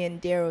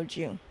Toyin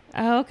Deroju.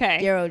 Oh, okay.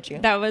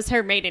 Deroju. That was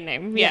her maiden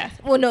name. Yeah. Yes.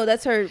 Well, no,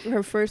 that's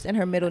her first and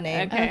her middle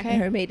name. Okay.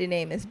 And her maiden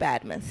name is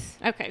Badmus.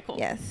 Okay, cool.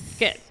 Yes.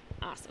 Good.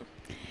 Awesome.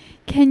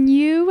 Can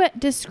you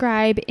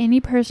describe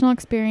any personal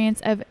experience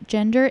of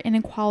gender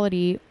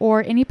inequality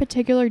or any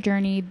particular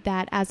journey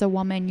that as a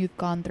woman you've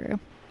gone through?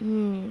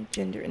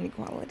 Gender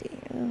inequality.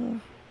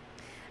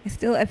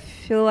 I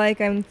feel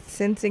like I'm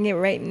sensing it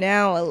right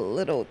now a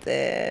little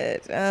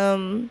bit.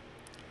 I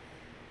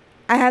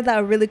had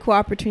that really cool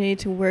opportunity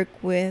to work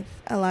with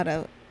a lot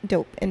of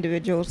dope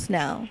individuals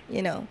now,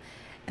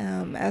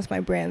 as my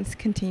brands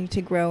continue to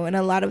grow. And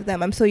a lot of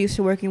them, I'm so used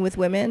to working with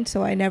women,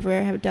 so I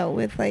never have dealt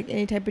with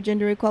any type of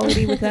gender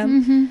equality with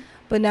them. Mm-hmm.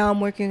 But now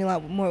I'm working a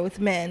lot more with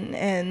men,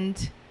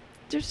 and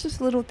there's just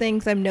little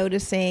things I'm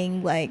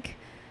noticing,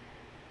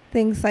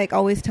 things like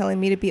always telling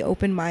me to be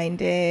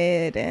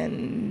open-minded,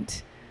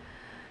 and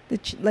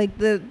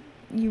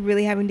you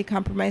really having to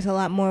compromise a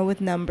lot more with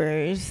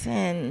numbers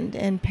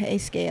and pay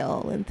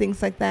scale and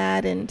things like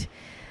that, and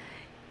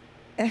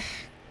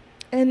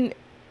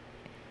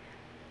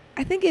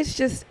I think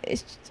it's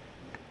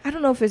I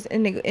don't know if it's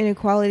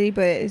inequality,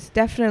 but it's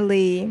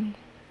definitely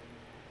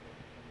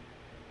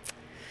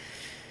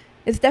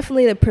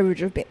the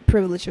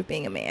privilege of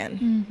being a man.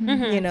 Mm-hmm.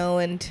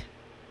 Mm-hmm.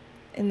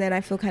 And then I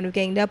feel kind of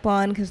ganged up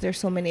on because there's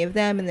so many of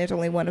them and there's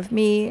only one of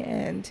me,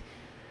 and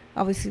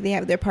obviously they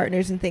have their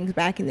partners and things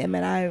backing them,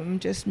 and I'm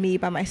just me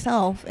by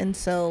myself. And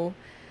so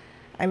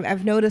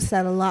I've noticed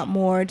that a lot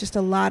more, just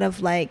a lot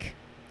of like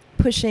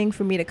pushing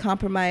for me to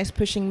compromise,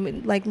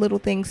 pushing like little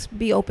things,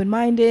 be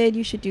open-minded,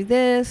 you should do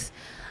this,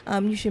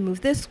 you should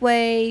move this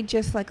way,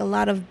 just like a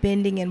lot of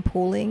bending and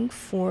pulling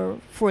for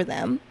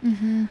them.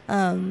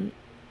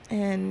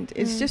 And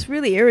it's just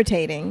really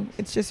irritating.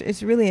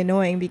 It's really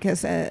annoying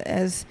because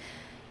as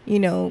you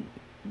know,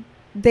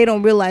 they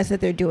don't realize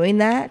that they're doing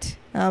that,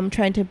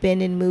 trying to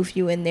bend and move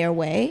you in their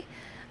way.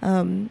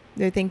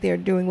 They think they're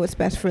doing what's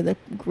best for the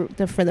group,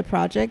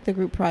 the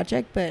group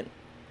project. But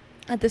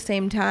at the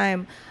same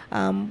time,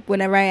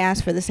 whenever I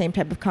ask for the same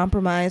type of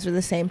compromise or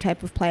the same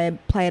type of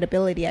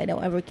pliability, I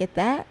don't ever get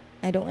that.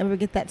 I don't ever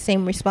get that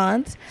same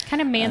response.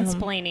 Kind of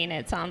mansplaining,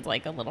 it sounds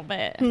like a little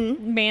bit.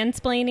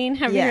 Mansplaining,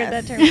 have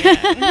Yes. you heard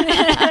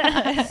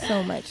that term?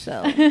 So much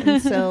so. And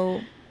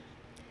so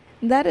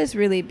that has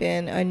really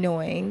been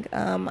annoying.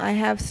 I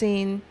have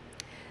seen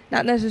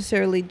not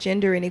necessarily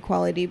gender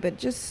inequality, but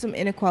just some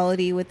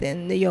inequality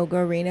within the yoga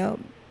arena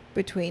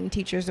between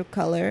teachers of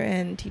color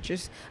and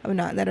teachers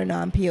that are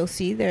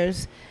non-POC.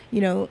 There's,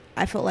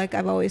 I felt like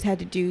I've always had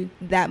to do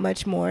that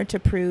much more to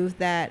prove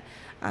that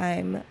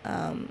I'm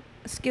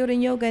skilled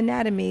in yoga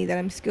anatomy, that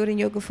I'm skilled in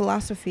yoga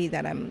philosophy,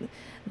 that I know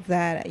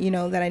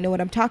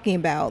what I'm talking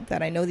about,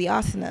 that I know the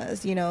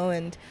asanas,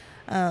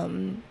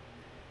 and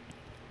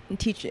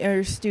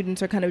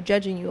students are kind of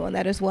judging you on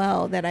that as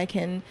well, that I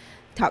can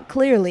talk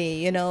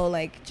clearly,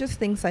 like just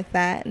things like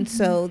that. And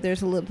so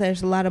there's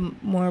a lot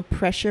of more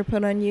pressure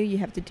put on you. You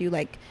have to do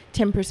like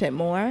 10%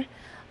 more,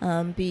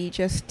 be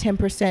just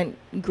 10%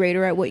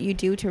 greater at what you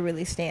do to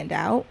really stand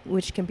out,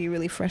 which can be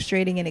really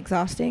frustrating and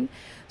exhausting.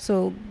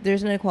 So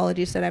there's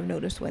inequalities that I've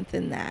noticed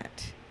within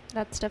that.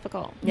 That's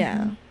difficult.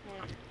 Yeah.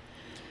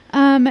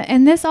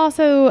 And this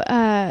also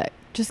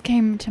just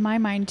came to my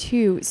mind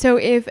too. So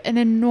if in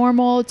a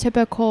normal,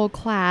 typical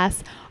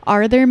class,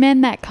 are there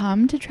men that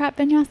come to Trap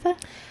Vinyasa?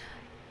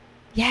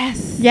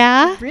 Yes.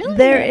 Yeah?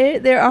 Really?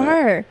 There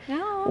are.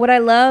 No. What I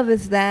love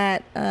is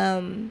that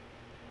at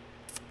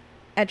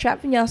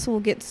Trap Vinyasa we'll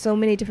get so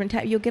many different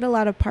types. You'll get a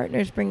lot of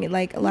partners bringing,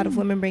 like a lot of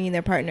women bringing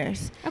their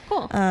partners. Oh,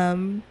 cool.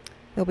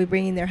 They'll be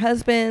bringing their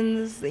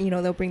husbands,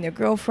 they'll bring their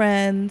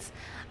girlfriends.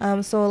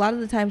 So a lot of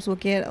the times we'll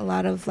get a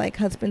lot of like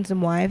husbands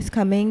and wives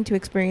coming to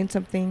experience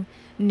something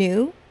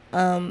new.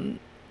 A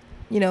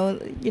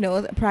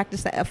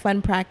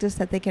fun practice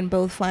that they can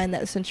both find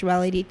that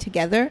sensuality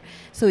together.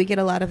 So we get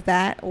a lot of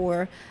that.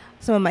 Or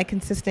some of my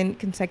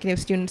consecutive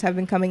students have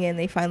been coming in.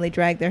 They finally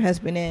drag their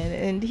husband in,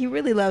 and he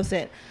really loves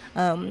it.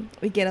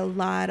 We get a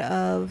lot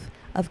of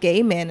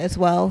gay men as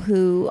well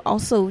who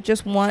also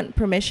just want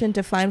permission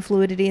to find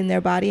fluidity in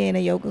their body in a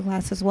yoga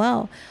class as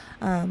well.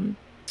 And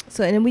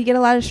then we get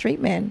a lot of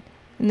straight men,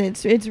 and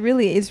it's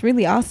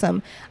really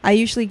awesome. I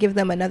usually give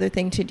them another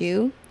thing to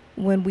do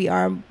when we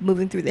are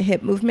moving through the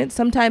hip movement.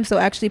 Sometimes they'll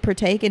actually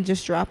partake and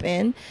just drop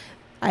in.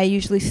 I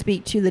usually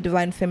speak to the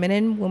divine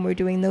feminine when we're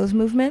doing those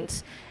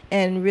movements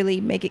and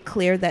really make it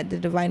clear that the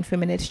divine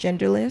feminine is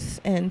genderless.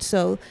 And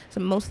so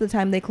most of the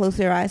time they close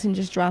their eyes and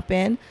just drop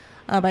in.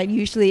 I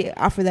usually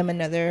offer them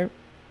another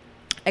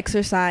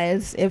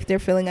exercise if they're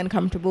feeling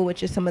uncomfortable,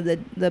 which is some of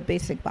the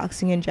basic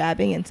boxing and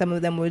jabbing, and some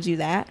of them will do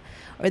that,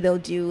 or they'll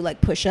do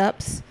like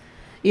push-ups,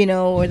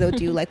 or they'll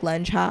do like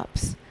lunge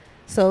hops.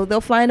 So they'll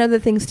find other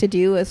things to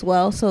do as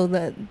well, so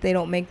that they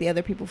don't make the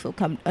other people feel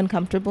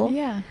uncomfortable.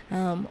 Yeah.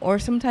 Or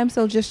sometimes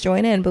they'll just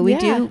join in, but we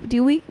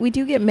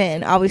do get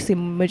men. Obviously,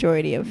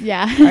 majority of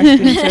our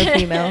students are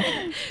female.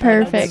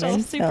 Perfect.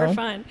 That's super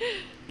fun.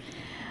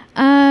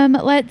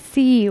 Let's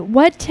see.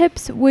 What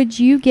tips would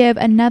you give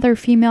another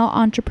female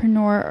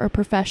entrepreneur or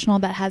professional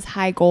that has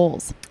high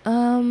goals?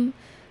 The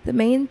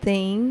main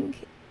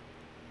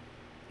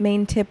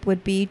tip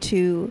would be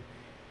to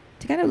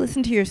kind of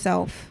listen to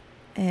yourself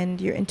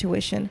and your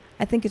intuition.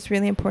 I think it's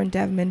really important to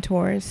have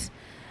mentors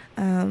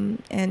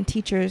and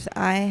teachers.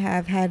 I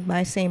have had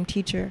my same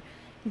teacher.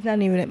 He's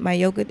not even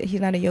he's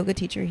not a yoga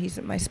teacher.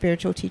 He's my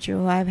spiritual teacher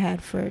who I've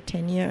had for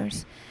 10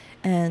 years.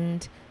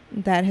 And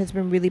that has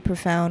been really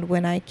profound.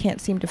 When I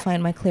can't seem to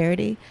find my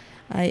clarity,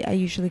 I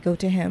usually go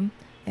to him,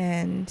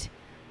 and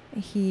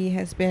he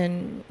has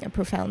been a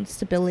profound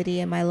stability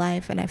in my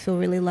life, and I feel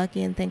really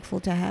lucky and thankful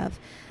to have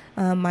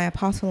my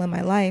apostle in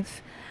my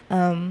life.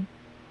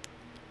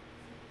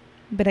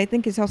 But I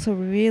think it's also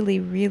really,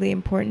 really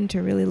important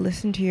to really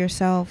listen to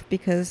yourself,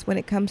 because when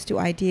it comes to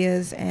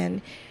ideas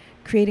and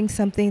creating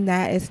something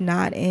that is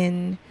not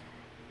in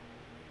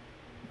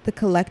the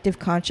collective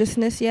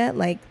consciousness yet,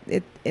 like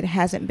it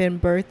hasn't been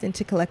birthed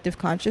into collective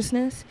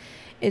consciousness,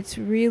 it's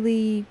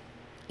really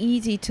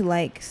easy to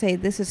like say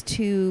this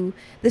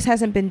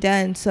hasn't been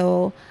done,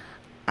 so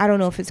I don't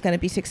know if it's going to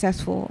be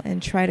successful, and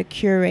try to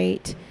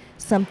curate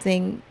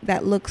something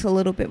that looks a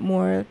little bit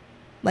more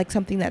like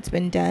something that's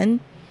been done.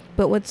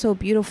 But what's so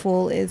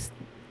beautiful is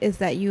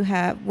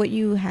that what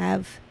you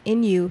have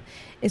in you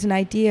is an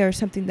idea or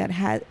something that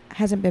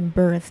hasn't been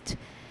birthed.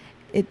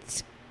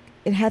 It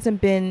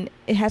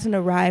hasn't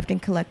arrived in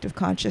collective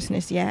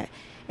consciousness yet.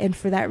 And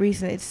for that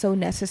reason, it's so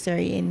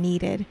necessary and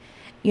needed.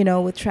 You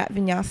know, with Trap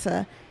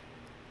Vinyasa,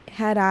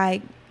 had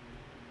I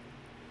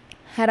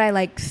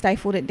like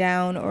stifled it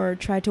down or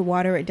tried to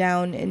water it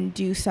down and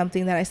do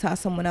something that I saw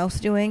someone else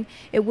doing,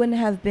 it wouldn't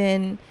have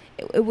been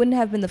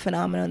the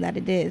phenomenon that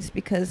it is,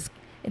 because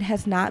it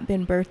has not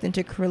been birthed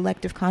into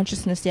collective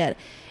consciousness yet.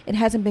 It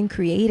hasn't been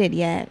created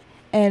yet.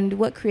 And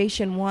what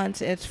creation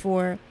wants is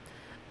for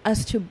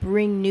us to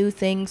bring new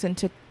things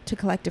into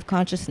collective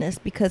consciousness,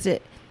 because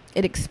it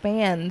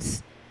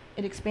expands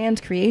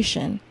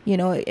creation. You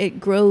know, it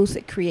grows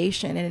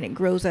creation, and it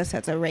grows us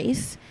as a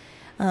race.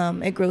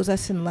 It grows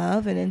us in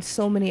love and in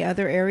so many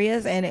other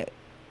areas. And it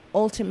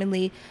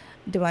ultimately,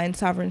 Divine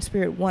Sovereign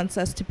Spirit wants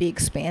us to be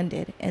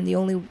expanded. And the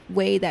only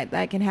way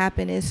that can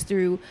happen is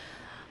through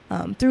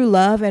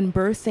love and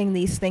birthing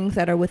these things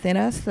that are within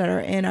us, that are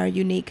in our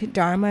unique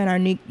dharma and our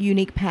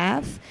unique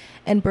paths,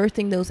 and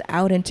birthing those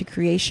out into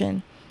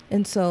creation.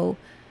 And so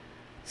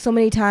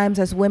many times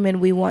as women,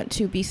 we want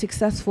to be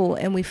successful,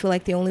 and we feel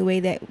like the only way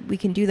that we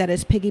can do that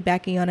is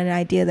piggybacking on an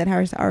idea that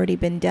has already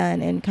been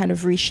done and kind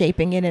of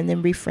reshaping it and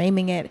then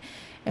reframing it.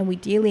 And we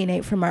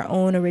delineate from our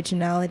own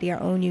originality,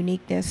 our own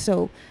uniqueness.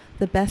 So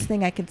the best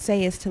thing I could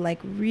say is to like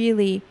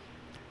really,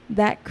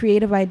 that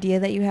creative idea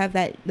that you have,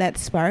 that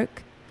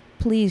spark,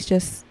 please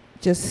just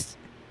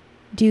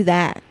do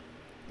that.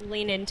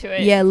 Lean into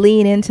it. Yeah,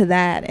 lean into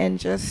that and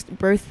just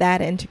birth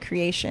that into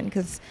creation,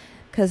 because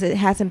it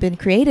hasn't been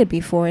created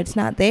before. It's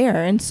not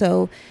there. And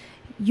so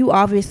you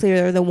obviously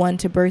are the one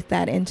to birth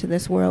that into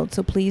this world.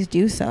 So please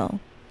do so,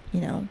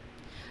 you know.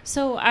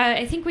 So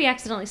I think we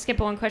accidentally skipped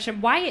one question.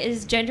 Why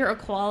is gender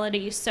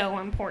equality so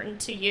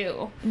important to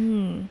you?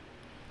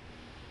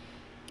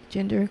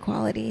 Gender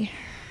equality.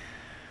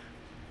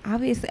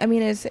 Obviously, I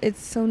mean,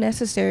 it's so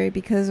necessary,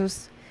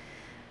 because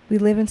we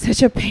live in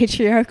such a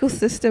patriarchal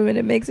system, and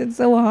it makes it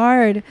so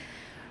hard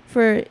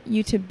for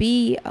you to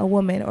be a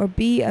woman or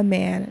be a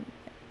man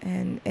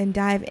and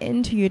dive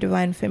into your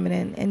divine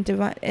feminine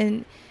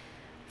and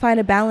find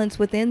a balance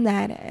within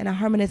that, and a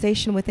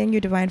harmonization within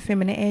your divine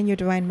feminine and your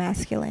divine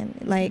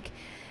masculine.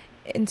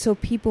 And so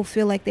people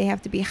feel like they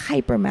have to be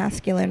hyper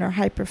masculine or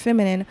hyper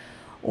feminine,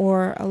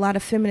 or a lot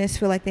of feminists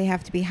feel like they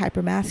have to be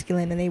hyper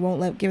masculine, and they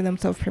won't give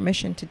themselves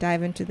permission to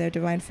dive into their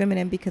divine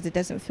feminine because it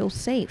doesn't feel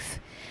safe.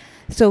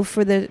 So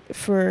for the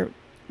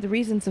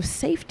reasons of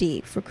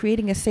safety, for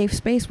creating a safe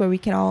space where we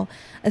can all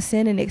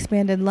ascend and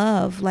expand in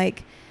love,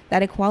 like,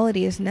 that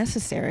equality is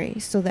necessary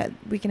so that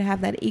we can have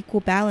that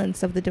equal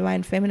balance of the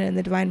divine feminine and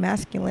the divine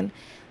masculine,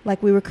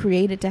 like we were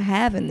created to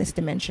have in this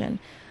dimension.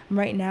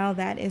 Right now,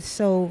 that is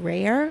so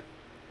rare,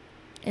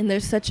 and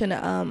there's such an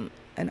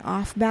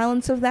off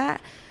balance of that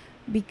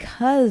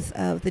because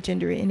of the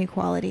gender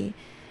inequality,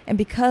 and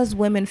because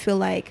women feel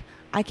like,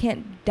 I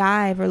can't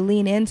dive or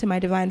lean into my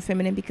divine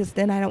feminine because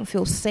then I don't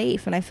feel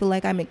safe, and I feel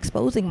like I'm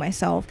exposing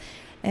myself,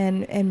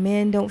 and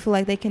men don't feel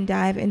like they can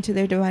dive into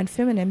their divine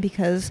feminine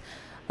because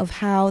of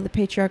how the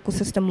patriarchal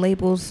system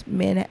labels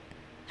men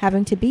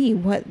having to be,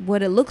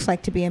 what it looks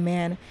like to be a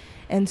man.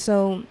 And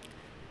so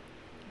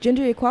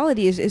gender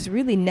equality is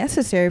really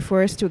necessary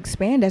for us to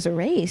expand as a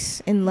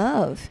race in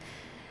love.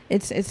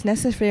 It's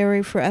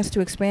necessary for us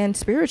to expand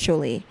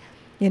spiritually,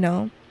 you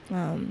know.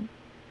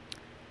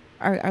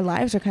 Our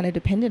lives are kind of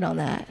dependent on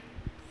that.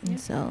 And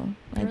so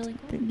really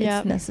cool.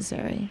 It's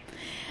necessary.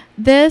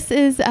 This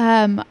is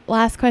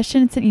last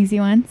question. It's an easy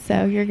one,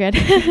 so you're good.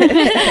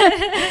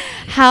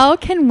 How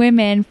can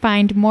women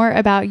find more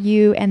about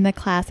you and the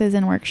classes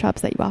and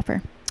workshops that you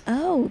offer?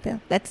 Oh,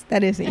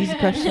 that is an easy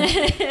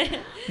question.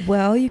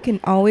 Well, you can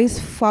always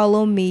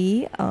follow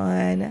me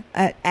on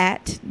at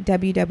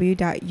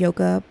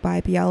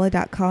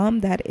www.yogabybiola.com.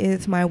 That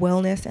is my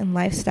wellness and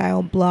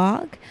lifestyle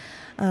blog.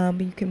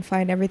 You can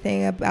find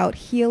everything about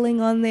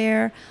healing on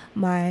there,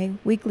 my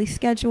weekly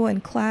schedule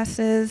and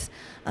classes.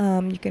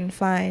 You can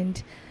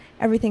find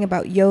everything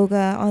about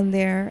yoga on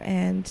there,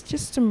 and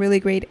just some really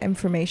great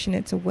information.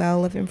 It's a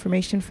well of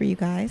information for you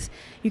guys.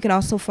 You can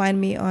also find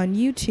me on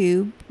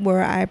YouTube,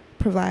 where I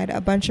provide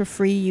a bunch of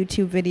free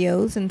YouTube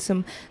videos and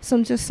some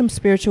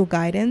spiritual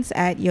guidance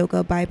at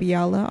Yoga by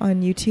Biola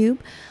on YouTube.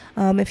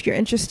 If you're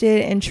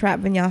interested in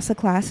Trap Vinyasa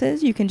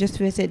classes, you can just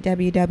visit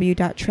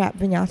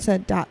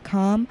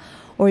www.trapvinyasa.com,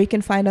 or you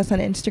can find us on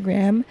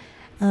Instagram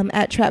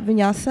at Trap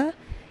Vinyasa.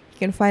 You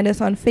can find us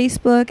on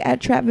Facebook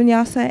at Trap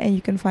Vinyasa, and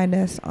you can find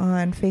us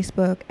on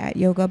Facebook at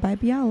Yoga by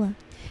Biola.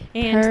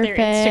 And Perfect.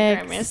 Their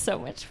Instagram is so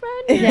much fun.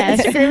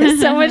 Yes. Instagram is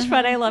so much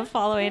fun. I love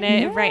following it.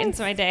 Yes. It brightens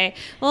my day.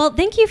 Well,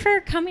 thank you for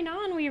coming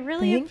on. We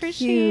really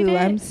appreciate it.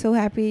 I'm so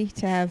happy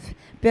to have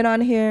been on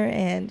here,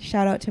 and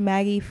shout out to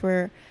Maggie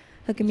for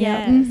hooking me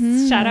up.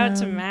 Mm-hmm. Shout out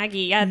to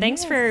Maggie. Yeah,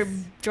 thanks for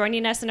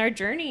joining us in our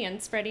journey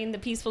and spreading the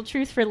peaceful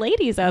truth for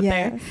ladies out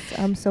there.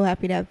 I'm so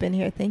happy to have been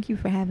here. Thank you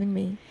for having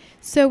me.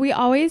 So we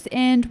always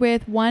end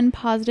with one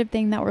positive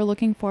thing that we're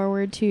looking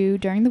forward to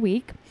during the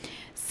week.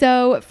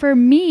 So for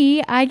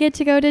me, I get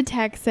to go to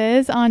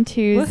Texas on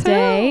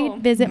Tuesday,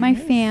 visit my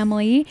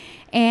family,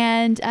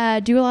 and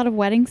do a lot of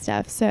wedding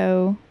stuff.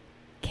 So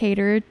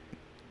cater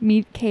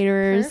meet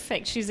caterers.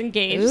 Perfect. She's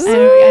engaged. Ooh,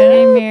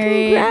 I'm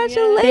married.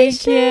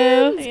 Congratulations.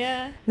 Thank you.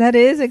 Yeah. That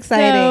is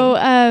exciting.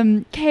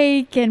 So,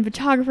 cake and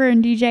photographer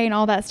and DJ and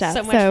all that stuff.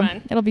 So much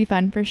fun. It'll be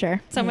fun for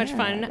sure. So much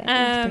fun.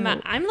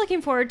 I'm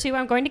looking forward to,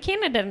 I'm going to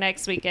Canada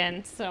next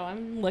weekend. So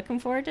I'm looking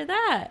forward to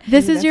that.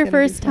 This Ooh, is your that's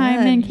gonna be first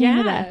time in fun.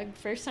 Canada. Yeah.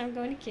 First time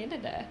going to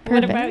Canada. Perfect.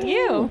 What about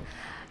you?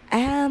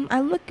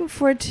 I'm looking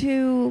forward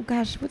to,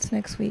 what's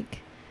next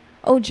week?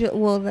 Oh,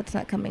 well, that's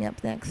not coming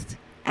up next.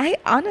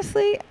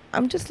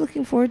 I'm just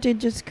looking forward to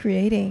just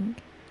creating.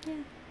 Yeah.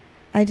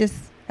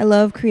 I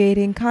love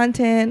creating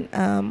content.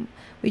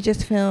 We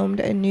just filmed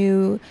a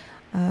new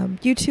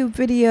YouTube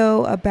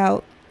video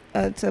about,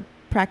 it's a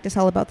practice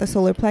all about the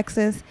solar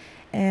plexus.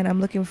 And I'm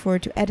looking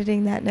forward to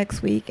editing that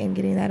next week and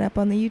getting that up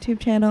on the YouTube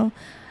channel.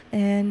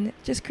 And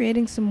just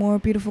creating some more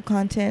beautiful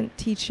content,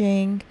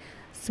 teaching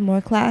some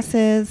more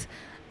classes,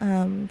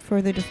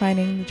 further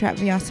defining the Trap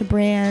Vinyasa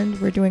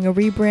brand. We're doing a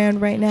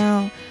rebrand right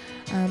now.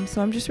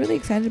 So I'm just really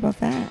excited about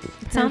that.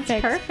 Sounds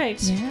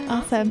perfect. Yeah.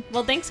 Awesome.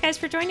 Well, thanks guys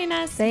for joining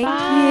us. Thank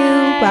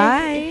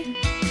Bye. you.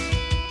 Bye.